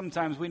I think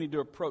sometimes we need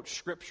to approach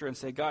Scripture and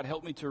say, God,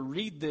 help me to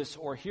read this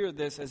or hear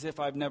this as if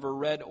I've never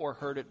read or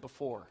heard it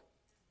before.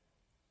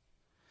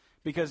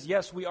 Because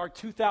yes, we are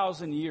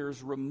 2,000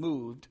 years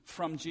removed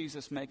from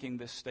Jesus making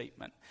this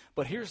statement.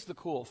 But here's the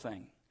cool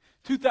thing.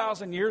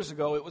 2,000 years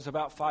ago, it was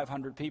about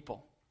 500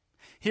 people.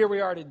 Here we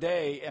are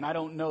today, and I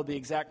don't know the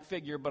exact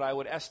figure, but I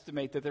would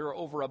estimate that there are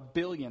over 1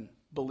 billion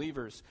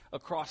believers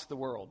across the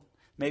world,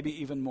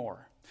 maybe even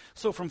more.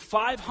 So from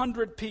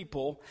 500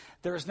 people,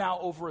 there's now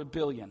over 1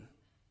 billion.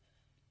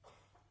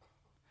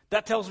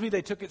 That tells me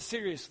they took it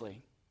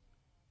seriously.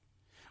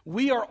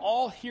 We are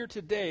all here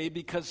today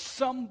because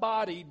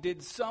somebody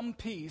did some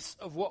piece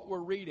of what we're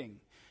reading.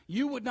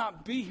 You would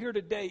not be here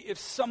today if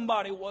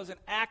somebody wasn't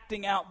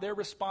acting out their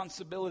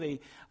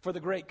responsibility for the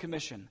Great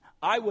Commission.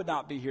 I would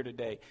not be here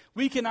today.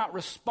 We cannot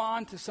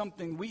respond to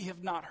something we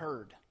have not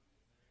heard.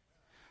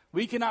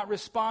 We cannot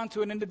respond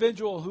to an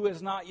individual who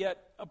has not yet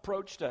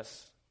approached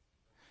us.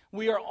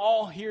 We are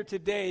all here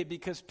today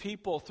because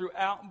people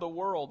throughout the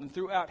world and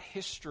throughout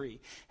history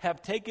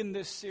have taken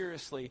this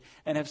seriously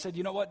and have said,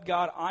 you know what,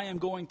 God, I am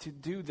going to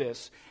do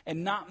this.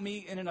 And not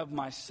me in and of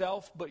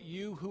myself, but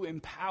you who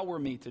empower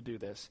me to do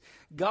this.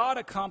 God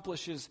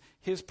accomplishes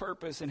his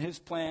purpose and his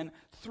plan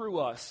through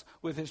us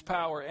with his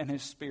power and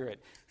his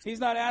Spirit. He's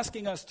not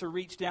asking us to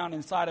reach down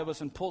inside of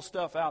us and pull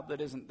stuff out that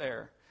isn't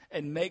there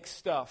and make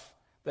stuff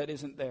that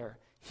isn't there.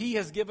 He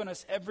has given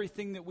us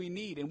everything that we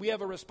need, and we have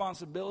a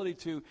responsibility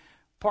to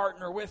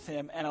partner with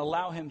him and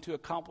allow him to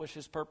accomplish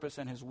his purpose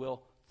and his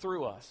will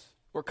through us.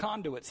 We're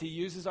conduits. He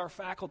uses our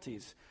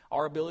faculties,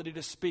 our ability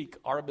to speak,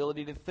 our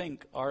ability to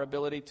think, our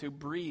ability to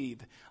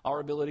breathe, our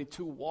ability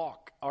to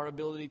walk, our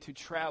ability to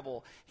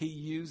travel. He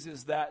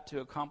uses that to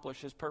accomplish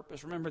his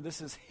purpose. Remember,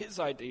 this is his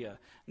idea,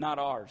 not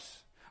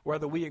ours.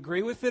 Whether we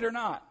agree with it or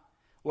not,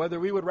 whether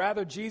we would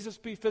rather Jesus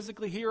be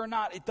physically here or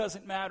not, it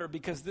doesn't matter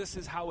because this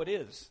is how it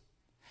is.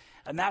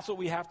 And that's what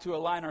we have to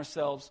align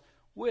ourselves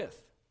with.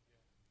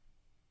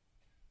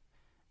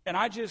 And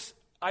I just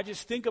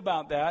think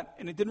about that,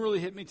 and it didn't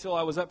really hit me till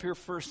I was up here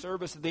first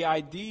service, the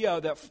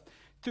idea that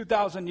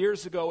 2,000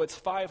 years ago it's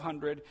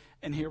 500,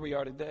 and here we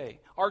are today.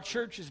 Our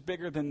church is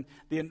bigger than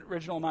the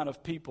original amount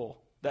of people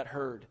that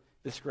heard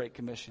this Great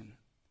Commission,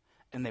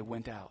 and they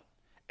went out.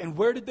 And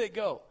where did they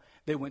go?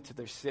 They went to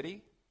their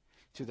city,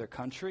 to their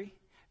country,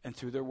 and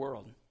to their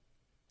world.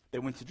 They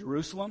went to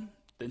Jerusalem,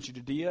 then to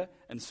Judea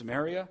and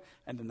Samaria,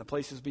 and then the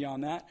places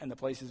beyond that, and the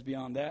places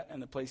beyond that,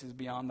 and the places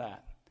beyond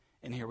that.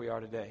 And here we are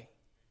today.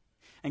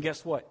 And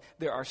guess what?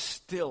 There are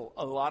still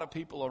a lot of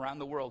people around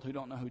the world who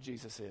don't know who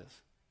Jesus is.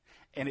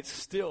 And it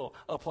still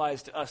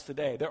applies to us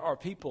today. There are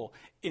people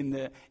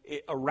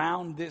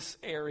around this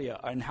area,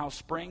 in House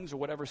Springs or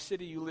whatever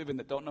city you live in,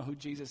 that don't know who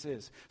Jesus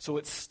is. So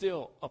it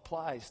still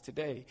applies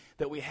today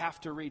that we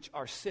have to reach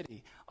our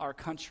city, our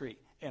country,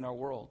 and our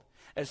world.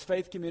 As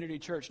Faith Community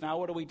Church, now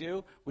what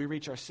do? We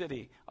reach our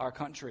city, our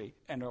country,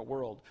 and our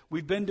world.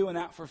 We've been doing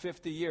that for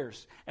 50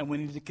 years, and we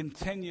need to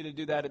continue to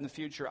do that in the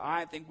future,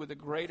 I think, with a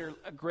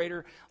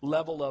greater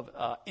level of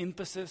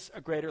emphasis,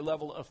 a greater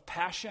level of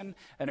passion,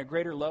 and a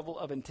greater level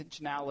of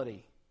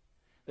intentionality,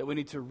 that we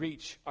need to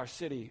reach our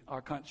city,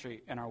 our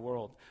country, and our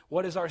world.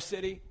 What is our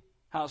city?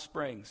 House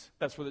Springs.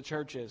 That's where the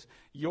church is.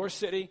 Your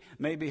city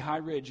may be High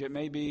Ridge. It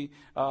may be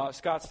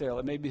Scottsdale.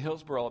 It may be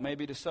Hillsborough. It may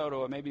be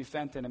DeSoto. It may be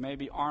Fenton. It may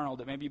be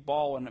Arnold. It may be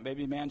Baldwin. It may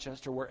be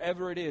Manchester.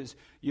 Wherever it is,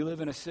 you live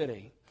in a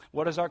city.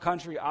 What is our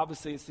country?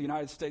 Obviously, it's the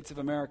United States of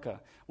America.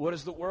 What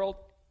is the world?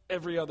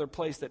 Every other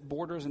place that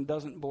borders and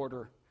doesn't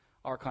border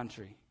our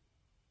country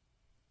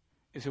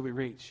is who we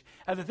reach.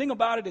 And the thing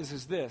about it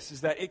is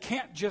that it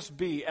can't just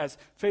be, as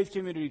Faith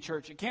Community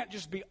Church, it can't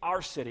just be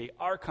our city,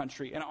 our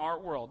country, and our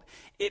world.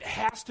 It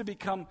has to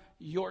become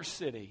your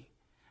city,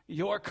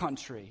 your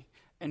country,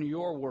 and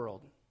your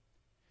world.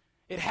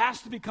 It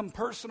has to become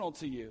personal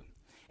to you.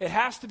 It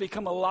has to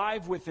become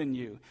alive within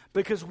you,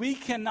 because we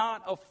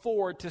cannot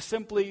afford to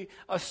simply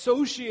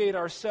associate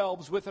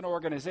ourselves with an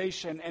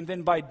organization and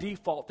then by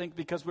default think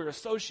because we're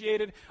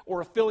associated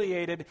or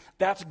affiliated,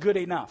 that's good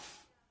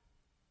enough.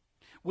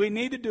 We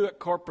need to do it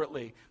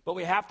corporately, but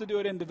we have to do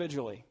it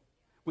individually.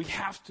 We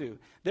have to.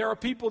 There are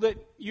people that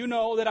you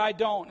know that I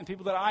don't, and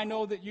people that I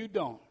know that you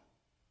don't.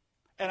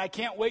 And I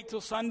can't wait till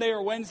Sunday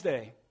or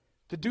Wednesday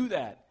to do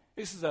that.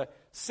 This is a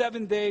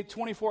 7-day,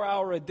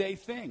 24-hour-a-day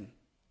thing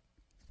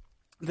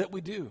that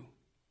we do.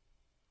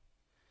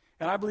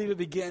 And I believe it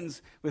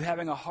begins with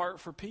having a heart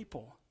for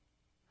people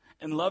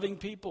and loving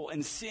people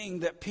and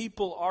seeing that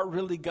people are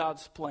really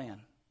God's plan.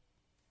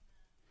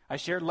 I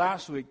shared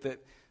last week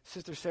that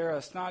Sister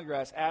Sarah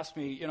Snodgrass asked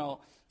me,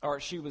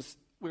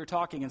 we were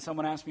talking and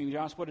someone asked me,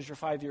 Josh, what is your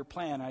 5-year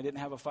plan? I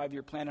didn't have a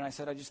 5-year plan, and I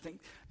said, I just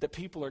think that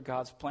people are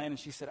God's plan. And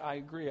she said, I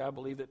agree. I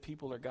believe that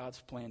people are God's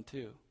plan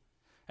too.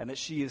 And that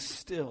she is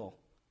still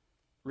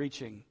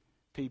reaching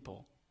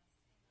people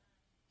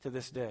to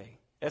this day.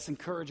 That's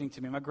encouraging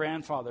to me. My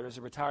grandfather is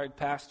a retired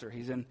pastor.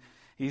 He's in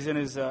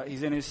his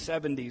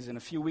 70s, and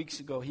a few weeks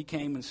ago he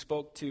came and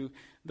spoke to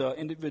the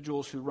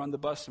individuals who run the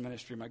bus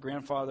ministry. My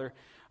grandfather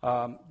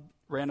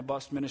ran a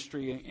bus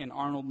ministry in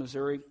Arnold,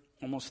 Missouri,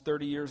 almost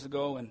 30 years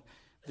ago, and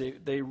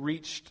they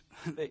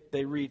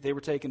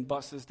were taking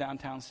buses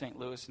downtown St.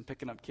 Louis and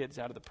picking up kids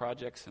out of the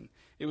projects, and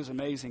it was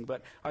amazing.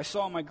 But I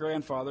saw my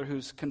grandfather,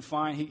 who's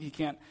confined. He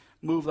can't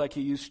move like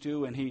he used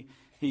to, and he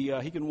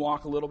can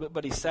walk a little bit,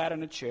 but he sat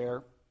in a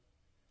chair,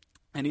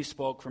 and he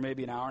spoke for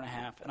maybe an hour and a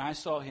half. And I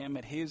saw him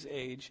at his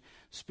age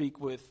speak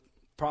with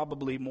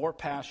probably more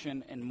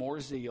passion and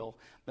more zeal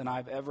than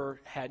I've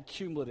ever had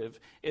cumulative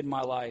in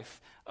my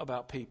life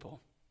about people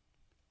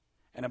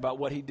and about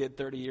what he did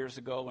 30 years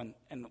ago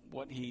and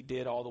what he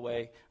did all the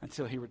way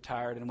until he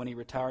retired. And when he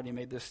retired, he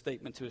made this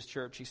statement to his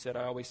church. He said,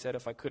 I always said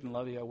if I couldn't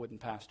love you, I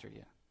wouldn't pastor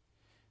you.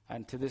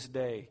 And to this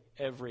day,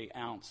 every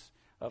ounce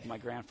of my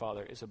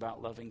grandfather is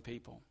about loving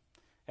people.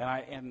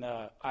 And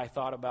I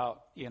thought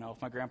about,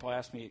 if my grandpa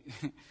asked me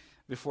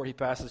before he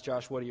passes,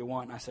 Josh, what do you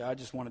want? And I said, I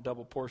just want a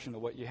double portion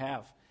of what you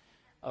have.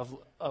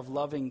 Of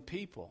loving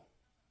people.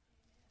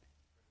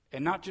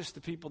 And not just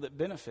the people that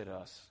benefit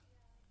us,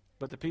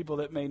 but the people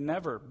that may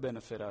never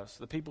benefit us,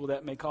 the people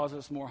that may cause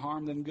us more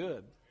harm than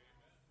good.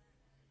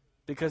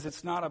 Because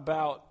it's not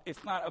about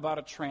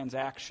a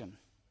transaction.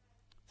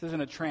 This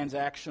isn't a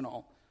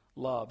transactional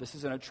love. This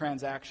isn't a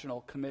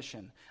transactional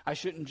commission. I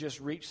shouldn't just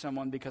reach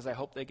someone because I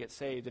hope they get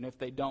saved, and if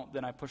they don't,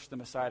 then I push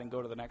them aside and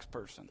go to the next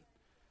person.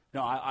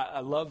 No, I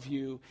love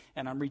you,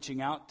 and I'm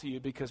reaching out to you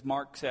because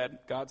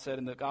God said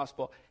in the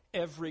gospel,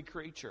 every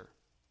creature,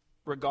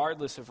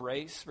 regardless of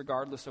race,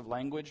 regardless of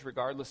language,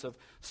 regardless of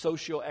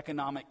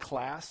socioeconomic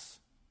class,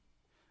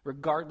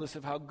 regardless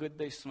of how good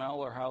they smell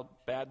or how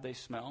bad they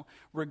smell,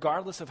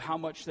 regardless of how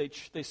much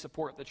they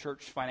support the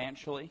church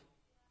financially,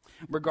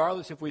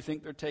 regardless if we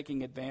think they're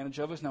taking advantage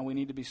of us. Now, we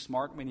need to be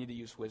smart. We need to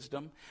use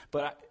wisdom.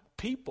 But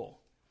people,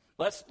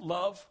 let's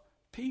love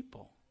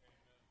people.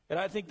 And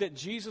I think that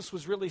Jesus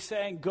was really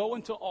saying, go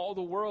into all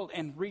the world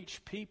and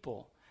reach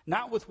people.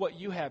 Not with what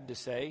you have to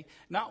say,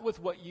 not with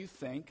what you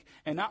think,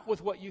 and not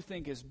with what you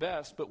think is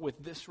best, but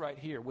with this right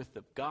here, with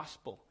the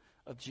gospel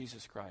of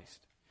Jesus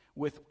Christ.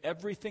 With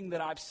everything that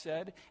I've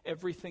said,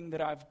 everything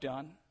that I've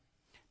done,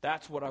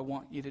 that's what I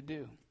want you to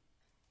do.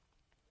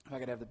 If I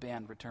could have the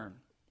band return.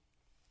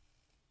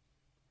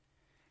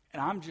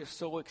 And I'm just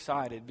so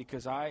excited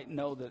because I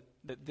know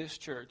that this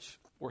church,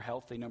 we're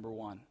healthy, number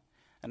one.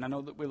 And I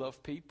know that we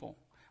love people.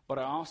 But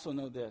I also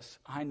know this.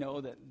 I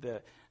know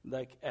that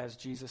like as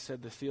Jesus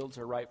said, the fields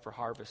are ripe for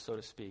harvest, so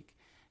to speak.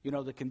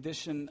 The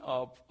condition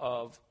of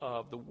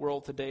the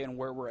world today and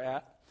where we're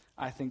at,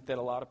 I think that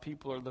a lot of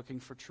people are looking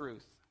for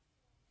truth.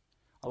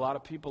 A lot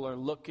of people are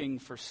looking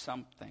for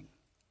something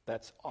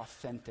that's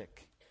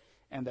authentic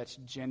and that's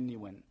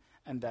genuine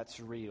and that's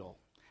real.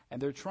 And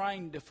they're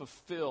trying to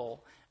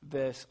fulfill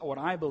this, what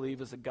I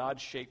believe is a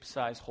God-shaped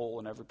size hole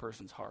in every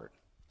person's heart,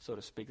 so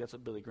to speak. That's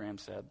what Billy Graham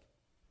said.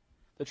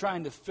 They're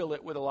trying to fill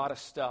it with a lot of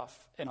stuff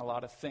and a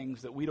lot of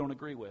things that we don't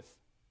agree with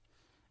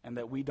and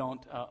that we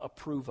don't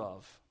approve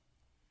of.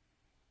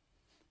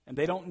 And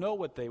they don't know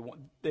what they want.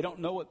 They don't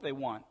know what they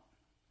want,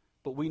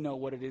 but we know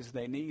what it is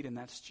they need, and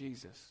that's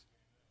Jesus.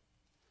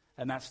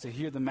 And that's to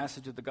hear the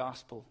message of the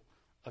gospel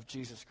of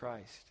Jesus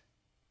Christ.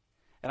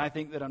 And I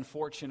think that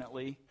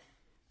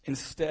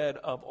instead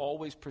of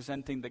always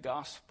presenting the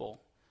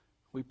gospel,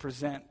 we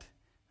present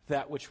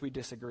that which we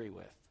disagree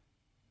with.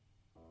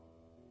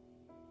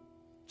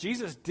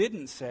 Jesus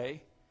didn't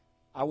say,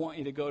 I want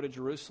you to go to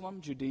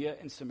Jerusalem, Judea,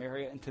 and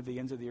Samaria, and to the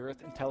ends of the earth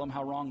and tell them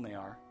how wrong they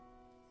are.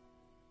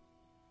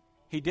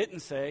 He didn't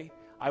say,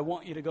 I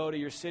want you to go to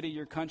your city,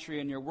 your country,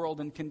 and your world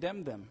and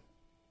condemn them.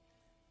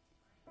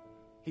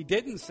 He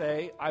didn't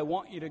say, I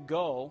want you to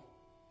go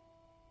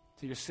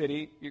to your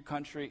city, your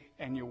country,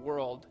 and your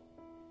world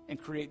and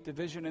create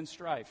division and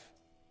strife.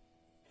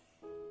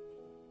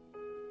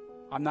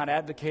 I'm not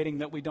advocating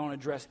that we don't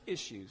address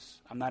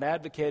issues. I'm not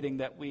advocating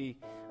that we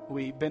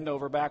bend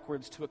over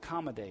backwards to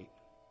accommodate.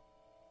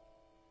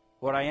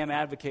 What I am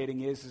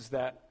advocating is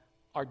that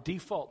our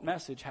default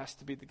message has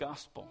to be the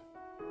gospel.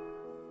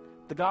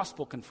 The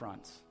gospel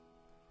confronts.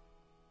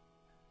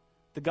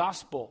 The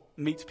gospel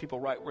meets people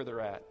right where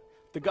they're at.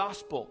 The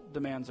gospel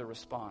demands a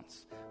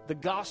response. The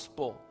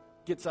gospel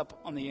gets up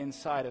on the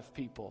inside of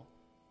people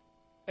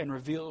and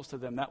reveals to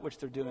them that which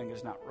they're doing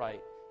is not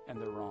right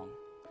and they're wrong.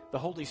 The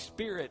Holy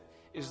Spirit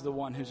is the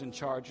one who's in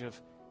charge of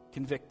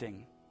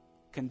convicting,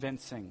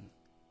 convincing,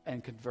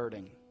 and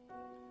converting.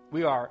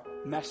 We are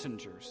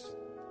messengers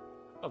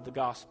of the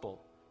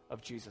gospel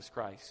of Jesus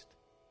Christ.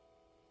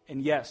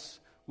 And yes,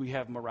 we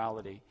have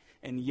morality.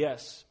 And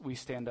yes, we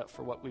stand up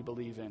for what we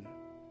believe in.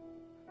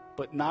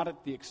 But not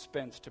at the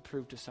expense to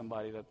prove to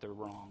somebody that they're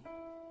wrong.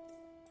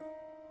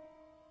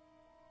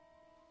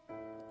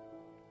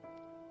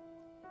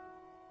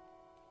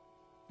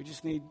 We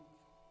just need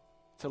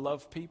to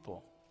love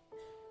people.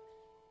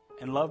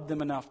 And love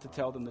them enough to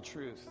tell them the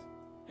truth.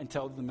 And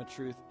tell them the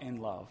truth in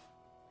love.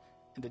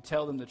 And to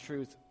tell them the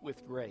truth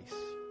with grace.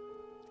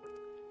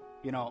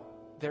 You know,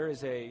 there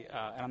is and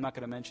I'm not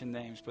going to mention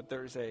names, but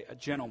there's a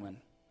gentleman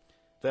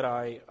that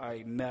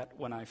I met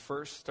when I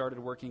first started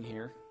working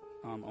here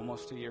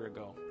almost a year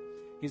ago.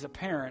 He's a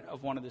parent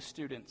of one of the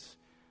students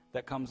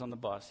that comes on the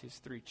bus. He has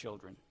 3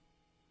 children.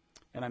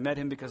 And I met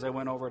him because I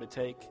went over to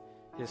take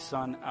his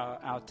son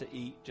out to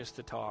eat just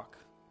to talk.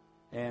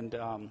 And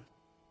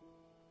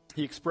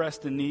he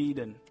expressed a need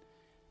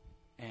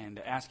and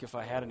asked if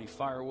I had any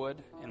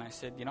firewood. And I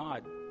said,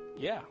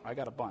 I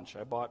got a bunch.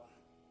 I bought,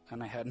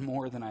 and I had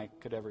more than I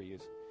could ever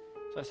use.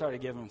 So I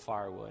started giving him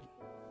firewood.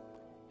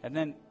 And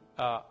then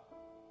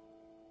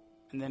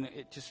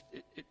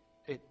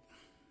it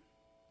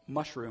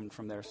mushroomed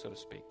from there, so to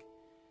speak.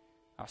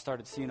 I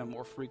started seeing him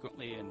more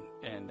frequently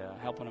and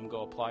helping him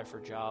go apply for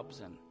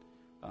jobs and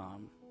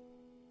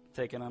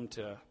taking him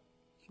to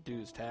do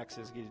his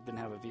taxes. He didn't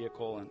have a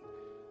vehicle, and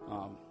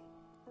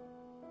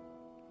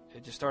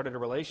it just started a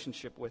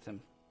relationship with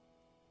him.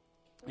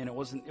 And it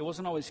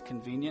wasn't always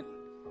convenient.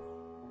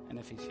 And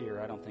if he's here,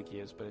 I don't think he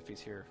is, but if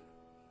he's here,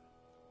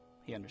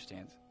 he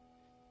understands.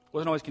 It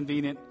wasn't always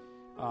convenient,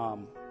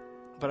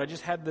 but I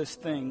just had this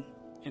thing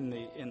in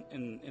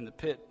the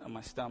pit of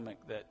my stomach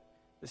that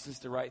this is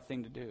the right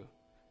thing to do.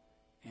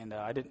 And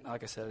I didn't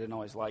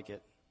always like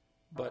it.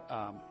 But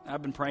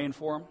I've been praying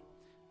for him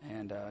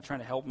and trying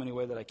to help him any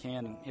way that I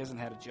can. And he hasn't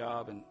had a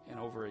job in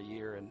over a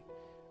year, and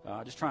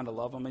just trying to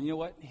love him. And you know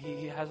what?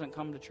 He hasn't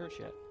come to church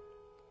yet.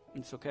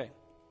 And it's okay.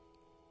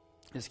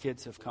 His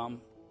kids have come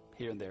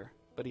here and there,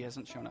 but he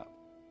hasn't shown up.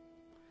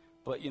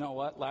 But you know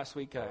what? Last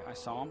week I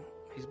saw him.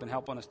 He's been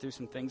helping us do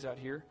some things out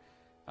here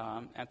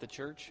at the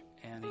church.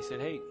 And he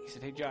said, hey,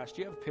 Josh,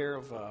 do you have a pair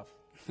of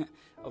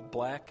of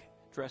black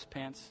dress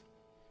pants?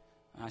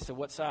 And I said,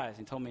 what size?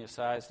 He told me a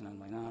size, and I'm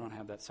like, no, I don't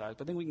have that size.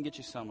 But then we can get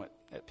you some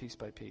at Piece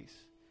by Piece.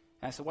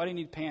 And I said, why do you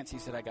need pants? He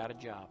said, I got a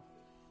job.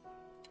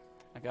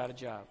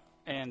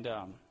 And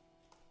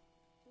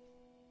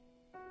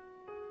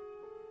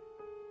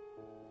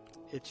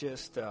it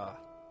just,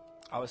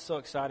 I was so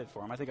excited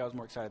for him. I think I was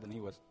more excited than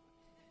he was.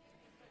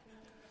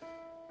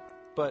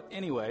 But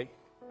anyway,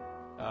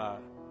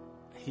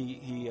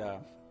 he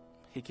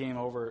came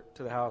over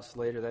to the house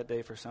later that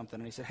day for something,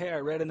 and he said, hey, I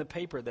read in the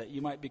paper that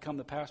you might become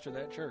the pastor of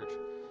that church.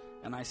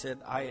 And I said,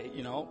 I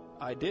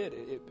did.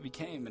 It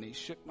became, and he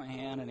shook my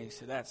hand, and he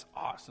said, that's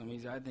awesome. He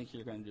said, I think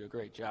you're going to do a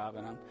great job.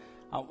 And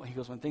he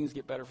goes, when things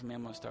get better for me,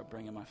 I'm going to start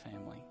bringing my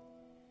family.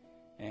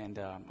 And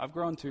I've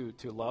grown to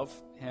love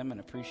him and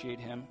appreciate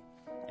him,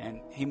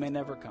 and he may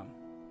never come.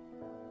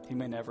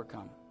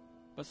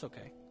 But it's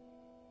okay.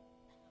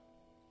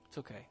 It's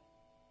okay.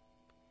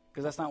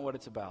 Because that's not what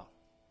it's about.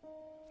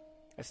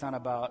 It's not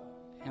about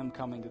him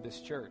coming to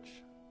this church.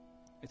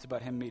 It's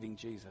about him meeting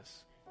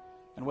Jesus.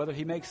 And whether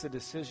he makes the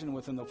decision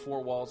within the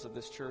 4 walls of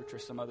this church or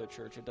some other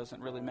church, it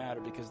doesn't really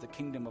matter, because the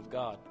kingdom of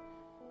God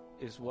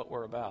is what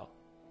we're about.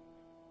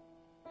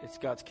 It's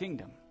God's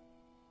kingdom,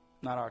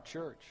 not our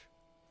church.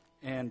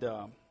 And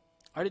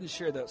I didn't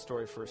share that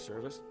story first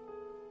service,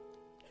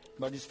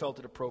 but I just felt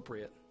it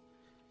appropriate.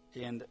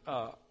 And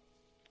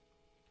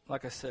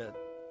like I said,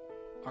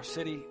 our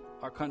city,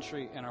 our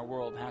country, and our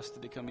world has to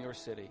become your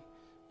city,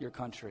 your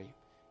country,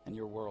 and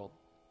your world.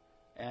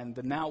 And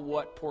the now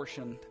what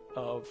portion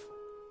of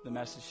the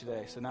message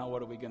today. So now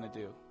what are we going to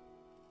do?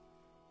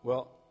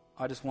 Well,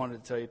 I just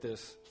wanted to tell you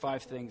this.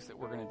 5 things that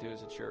we're going to do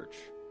as a church.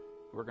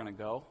 We're going to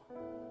go.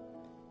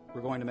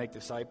 We're going to make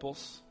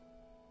disciples.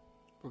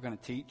 We're going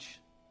to teach.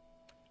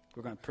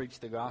 We're going to preach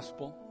the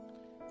gospel.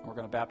 And we're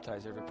going to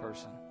baptize every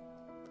person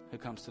who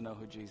comes to know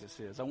who Jesus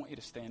is. I want you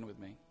to stand with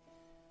me.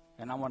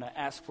 And I want to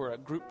ask for a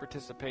group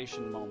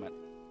participation moment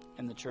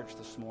in the church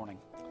this morning.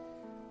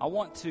 I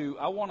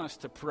want us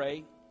to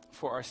pray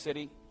for our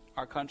city,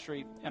 our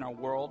country, and our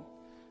world.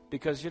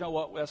 Because you know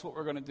what? That's what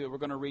we're going to do. We're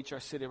going to reach our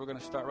city. We're going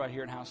to start right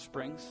here in House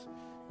Springs.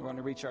 We're going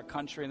to reach our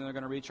country, and then we're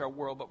going to reach our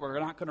world. But we're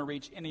not going to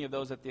reach any of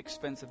those at the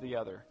expense of the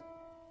other.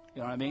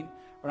 You know what I mean?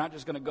 We're not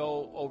just going to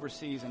go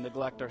overseas and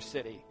neglect our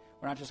city.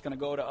 We're not just going to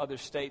go to other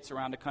states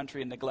around the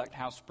country and neglect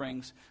House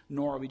Springs,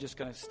 nor are we just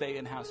going to stay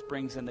in House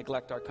Springs and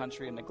neglect our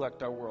country and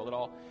neglect our world.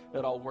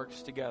 It all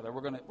works together.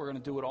 We're going to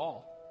do it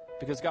all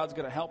because God's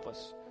going to help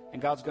us,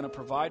 and God's going to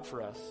provide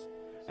for us,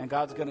 and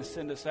God's going to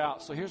send us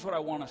out. So here's what I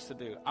want us to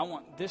do. I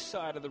want this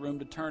side of the room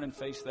to turn and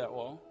face that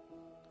wall.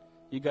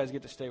 You guys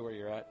get to stay where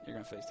you're at. You're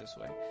going to face this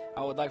way.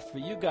 I would like for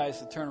you guys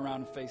to turn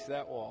around and face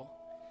that wall.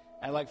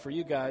 I'd like for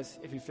you guys,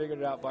 if you figured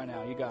it out by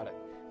now, you got it,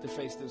 to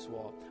face this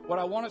wall. What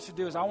I want us to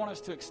do is I want us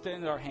to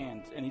extend our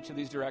hands in each of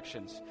these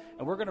directions.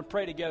 And we're going to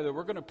pray together.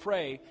 We're going to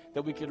pray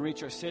that we can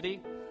reach our city,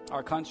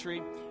 our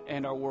country,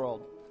 and our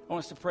world. I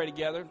want us to pray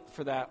together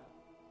for that.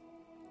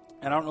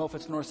 And I don't know if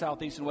it's north,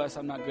 south, east, and west.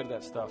 I'm not good at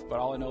that stuff. But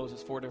all I know is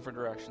it's 4 different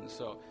directions.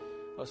 So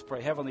let's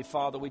pray. Heavenly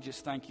Father, we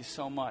just thank you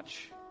so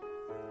much.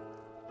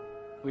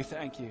 We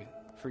thank you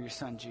for your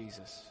son,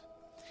 Jesus.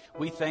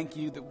 We thank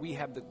you that we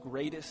have the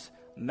greatest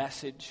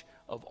message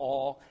of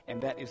all,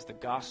 and that is the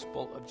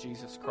gospel of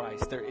Jesus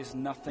Christ. There is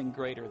nothing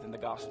greater than the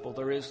gospel.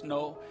 There is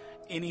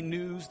any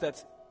news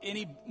that's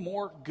any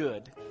more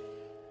good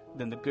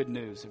than the good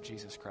news of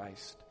Jesus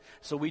Christ.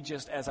 So we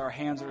just, as our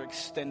hands are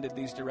extended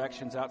these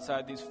directions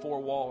outside these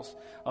 4 walls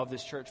of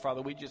this church,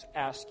 Father, we just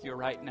ask you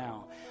right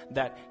now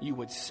that you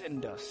would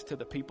send us to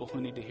the people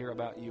who need to hear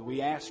about you.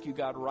 We ask you,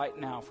 God, right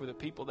now for the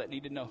people that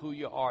need to know who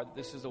you are, that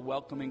this is a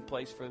welcoming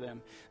place for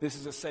them. This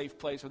is a safe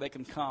place where they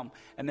can come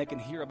and they can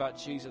hear about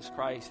Jesus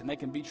Christ and they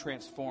can be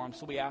transformed.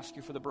 So we ask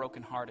you for the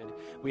brokenhearted.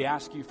 We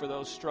ask you for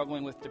those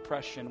struggling with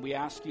depression. We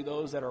ask you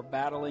those that are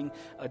battling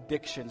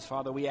addictions.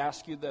 Father, we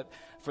ask you that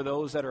for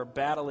those that are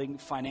battling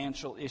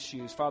financial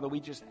issues. Father, we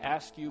just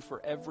ask you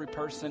for every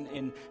person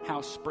in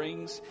House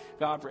Springs,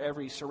 God, for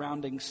every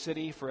surrounding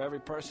city, for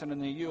every person in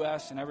the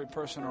U.S. and every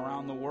person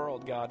around the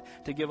world, God,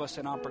 to give us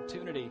an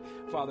opportunity,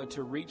 Father,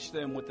 to reach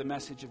them with the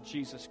message of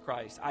Jesus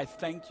Christ. I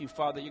thank you,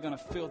 Father, you're going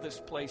to fill this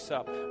place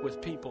up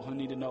with people who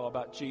need to know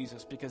about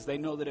Jesus because they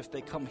know that if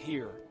they come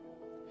here,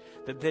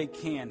 that they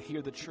can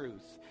hear the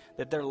truth,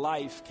 that their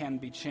life can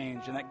be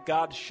changed, and that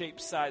God's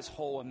shape-size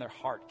hole in their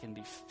heart can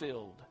be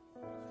filled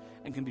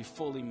and can be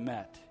fully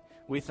met.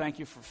 We thank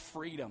you for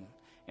freedom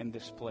in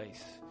this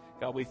place.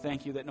 God, we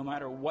thank you that no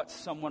matter what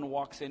someone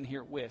walks in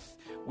here with,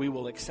 we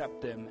will accept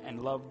them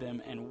and love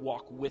them and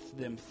walk with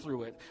them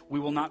through it.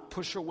 We will not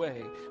push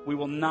away.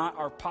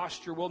 Our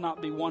posture will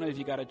not be one of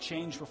you got to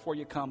change before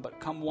you come, but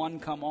come one,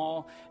 come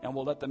all, and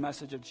we'll let the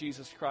message of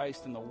Jesus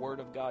Christ and the Word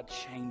of God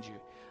change you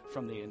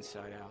from the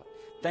inside out.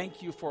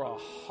 Thank you for a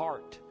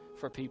heart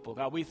for people.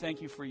 God, we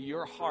thank you for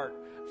your heart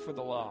for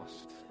the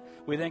lost.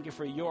 We thank you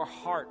for your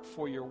heart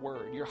for your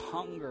word, your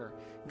hunger,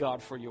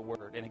 God, for your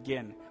word. And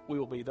again, we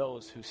will be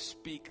those who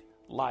speak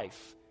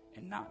life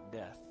and not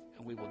death,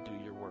 and we will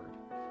do your word.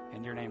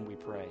 In your name we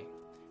pray.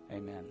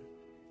 Amen.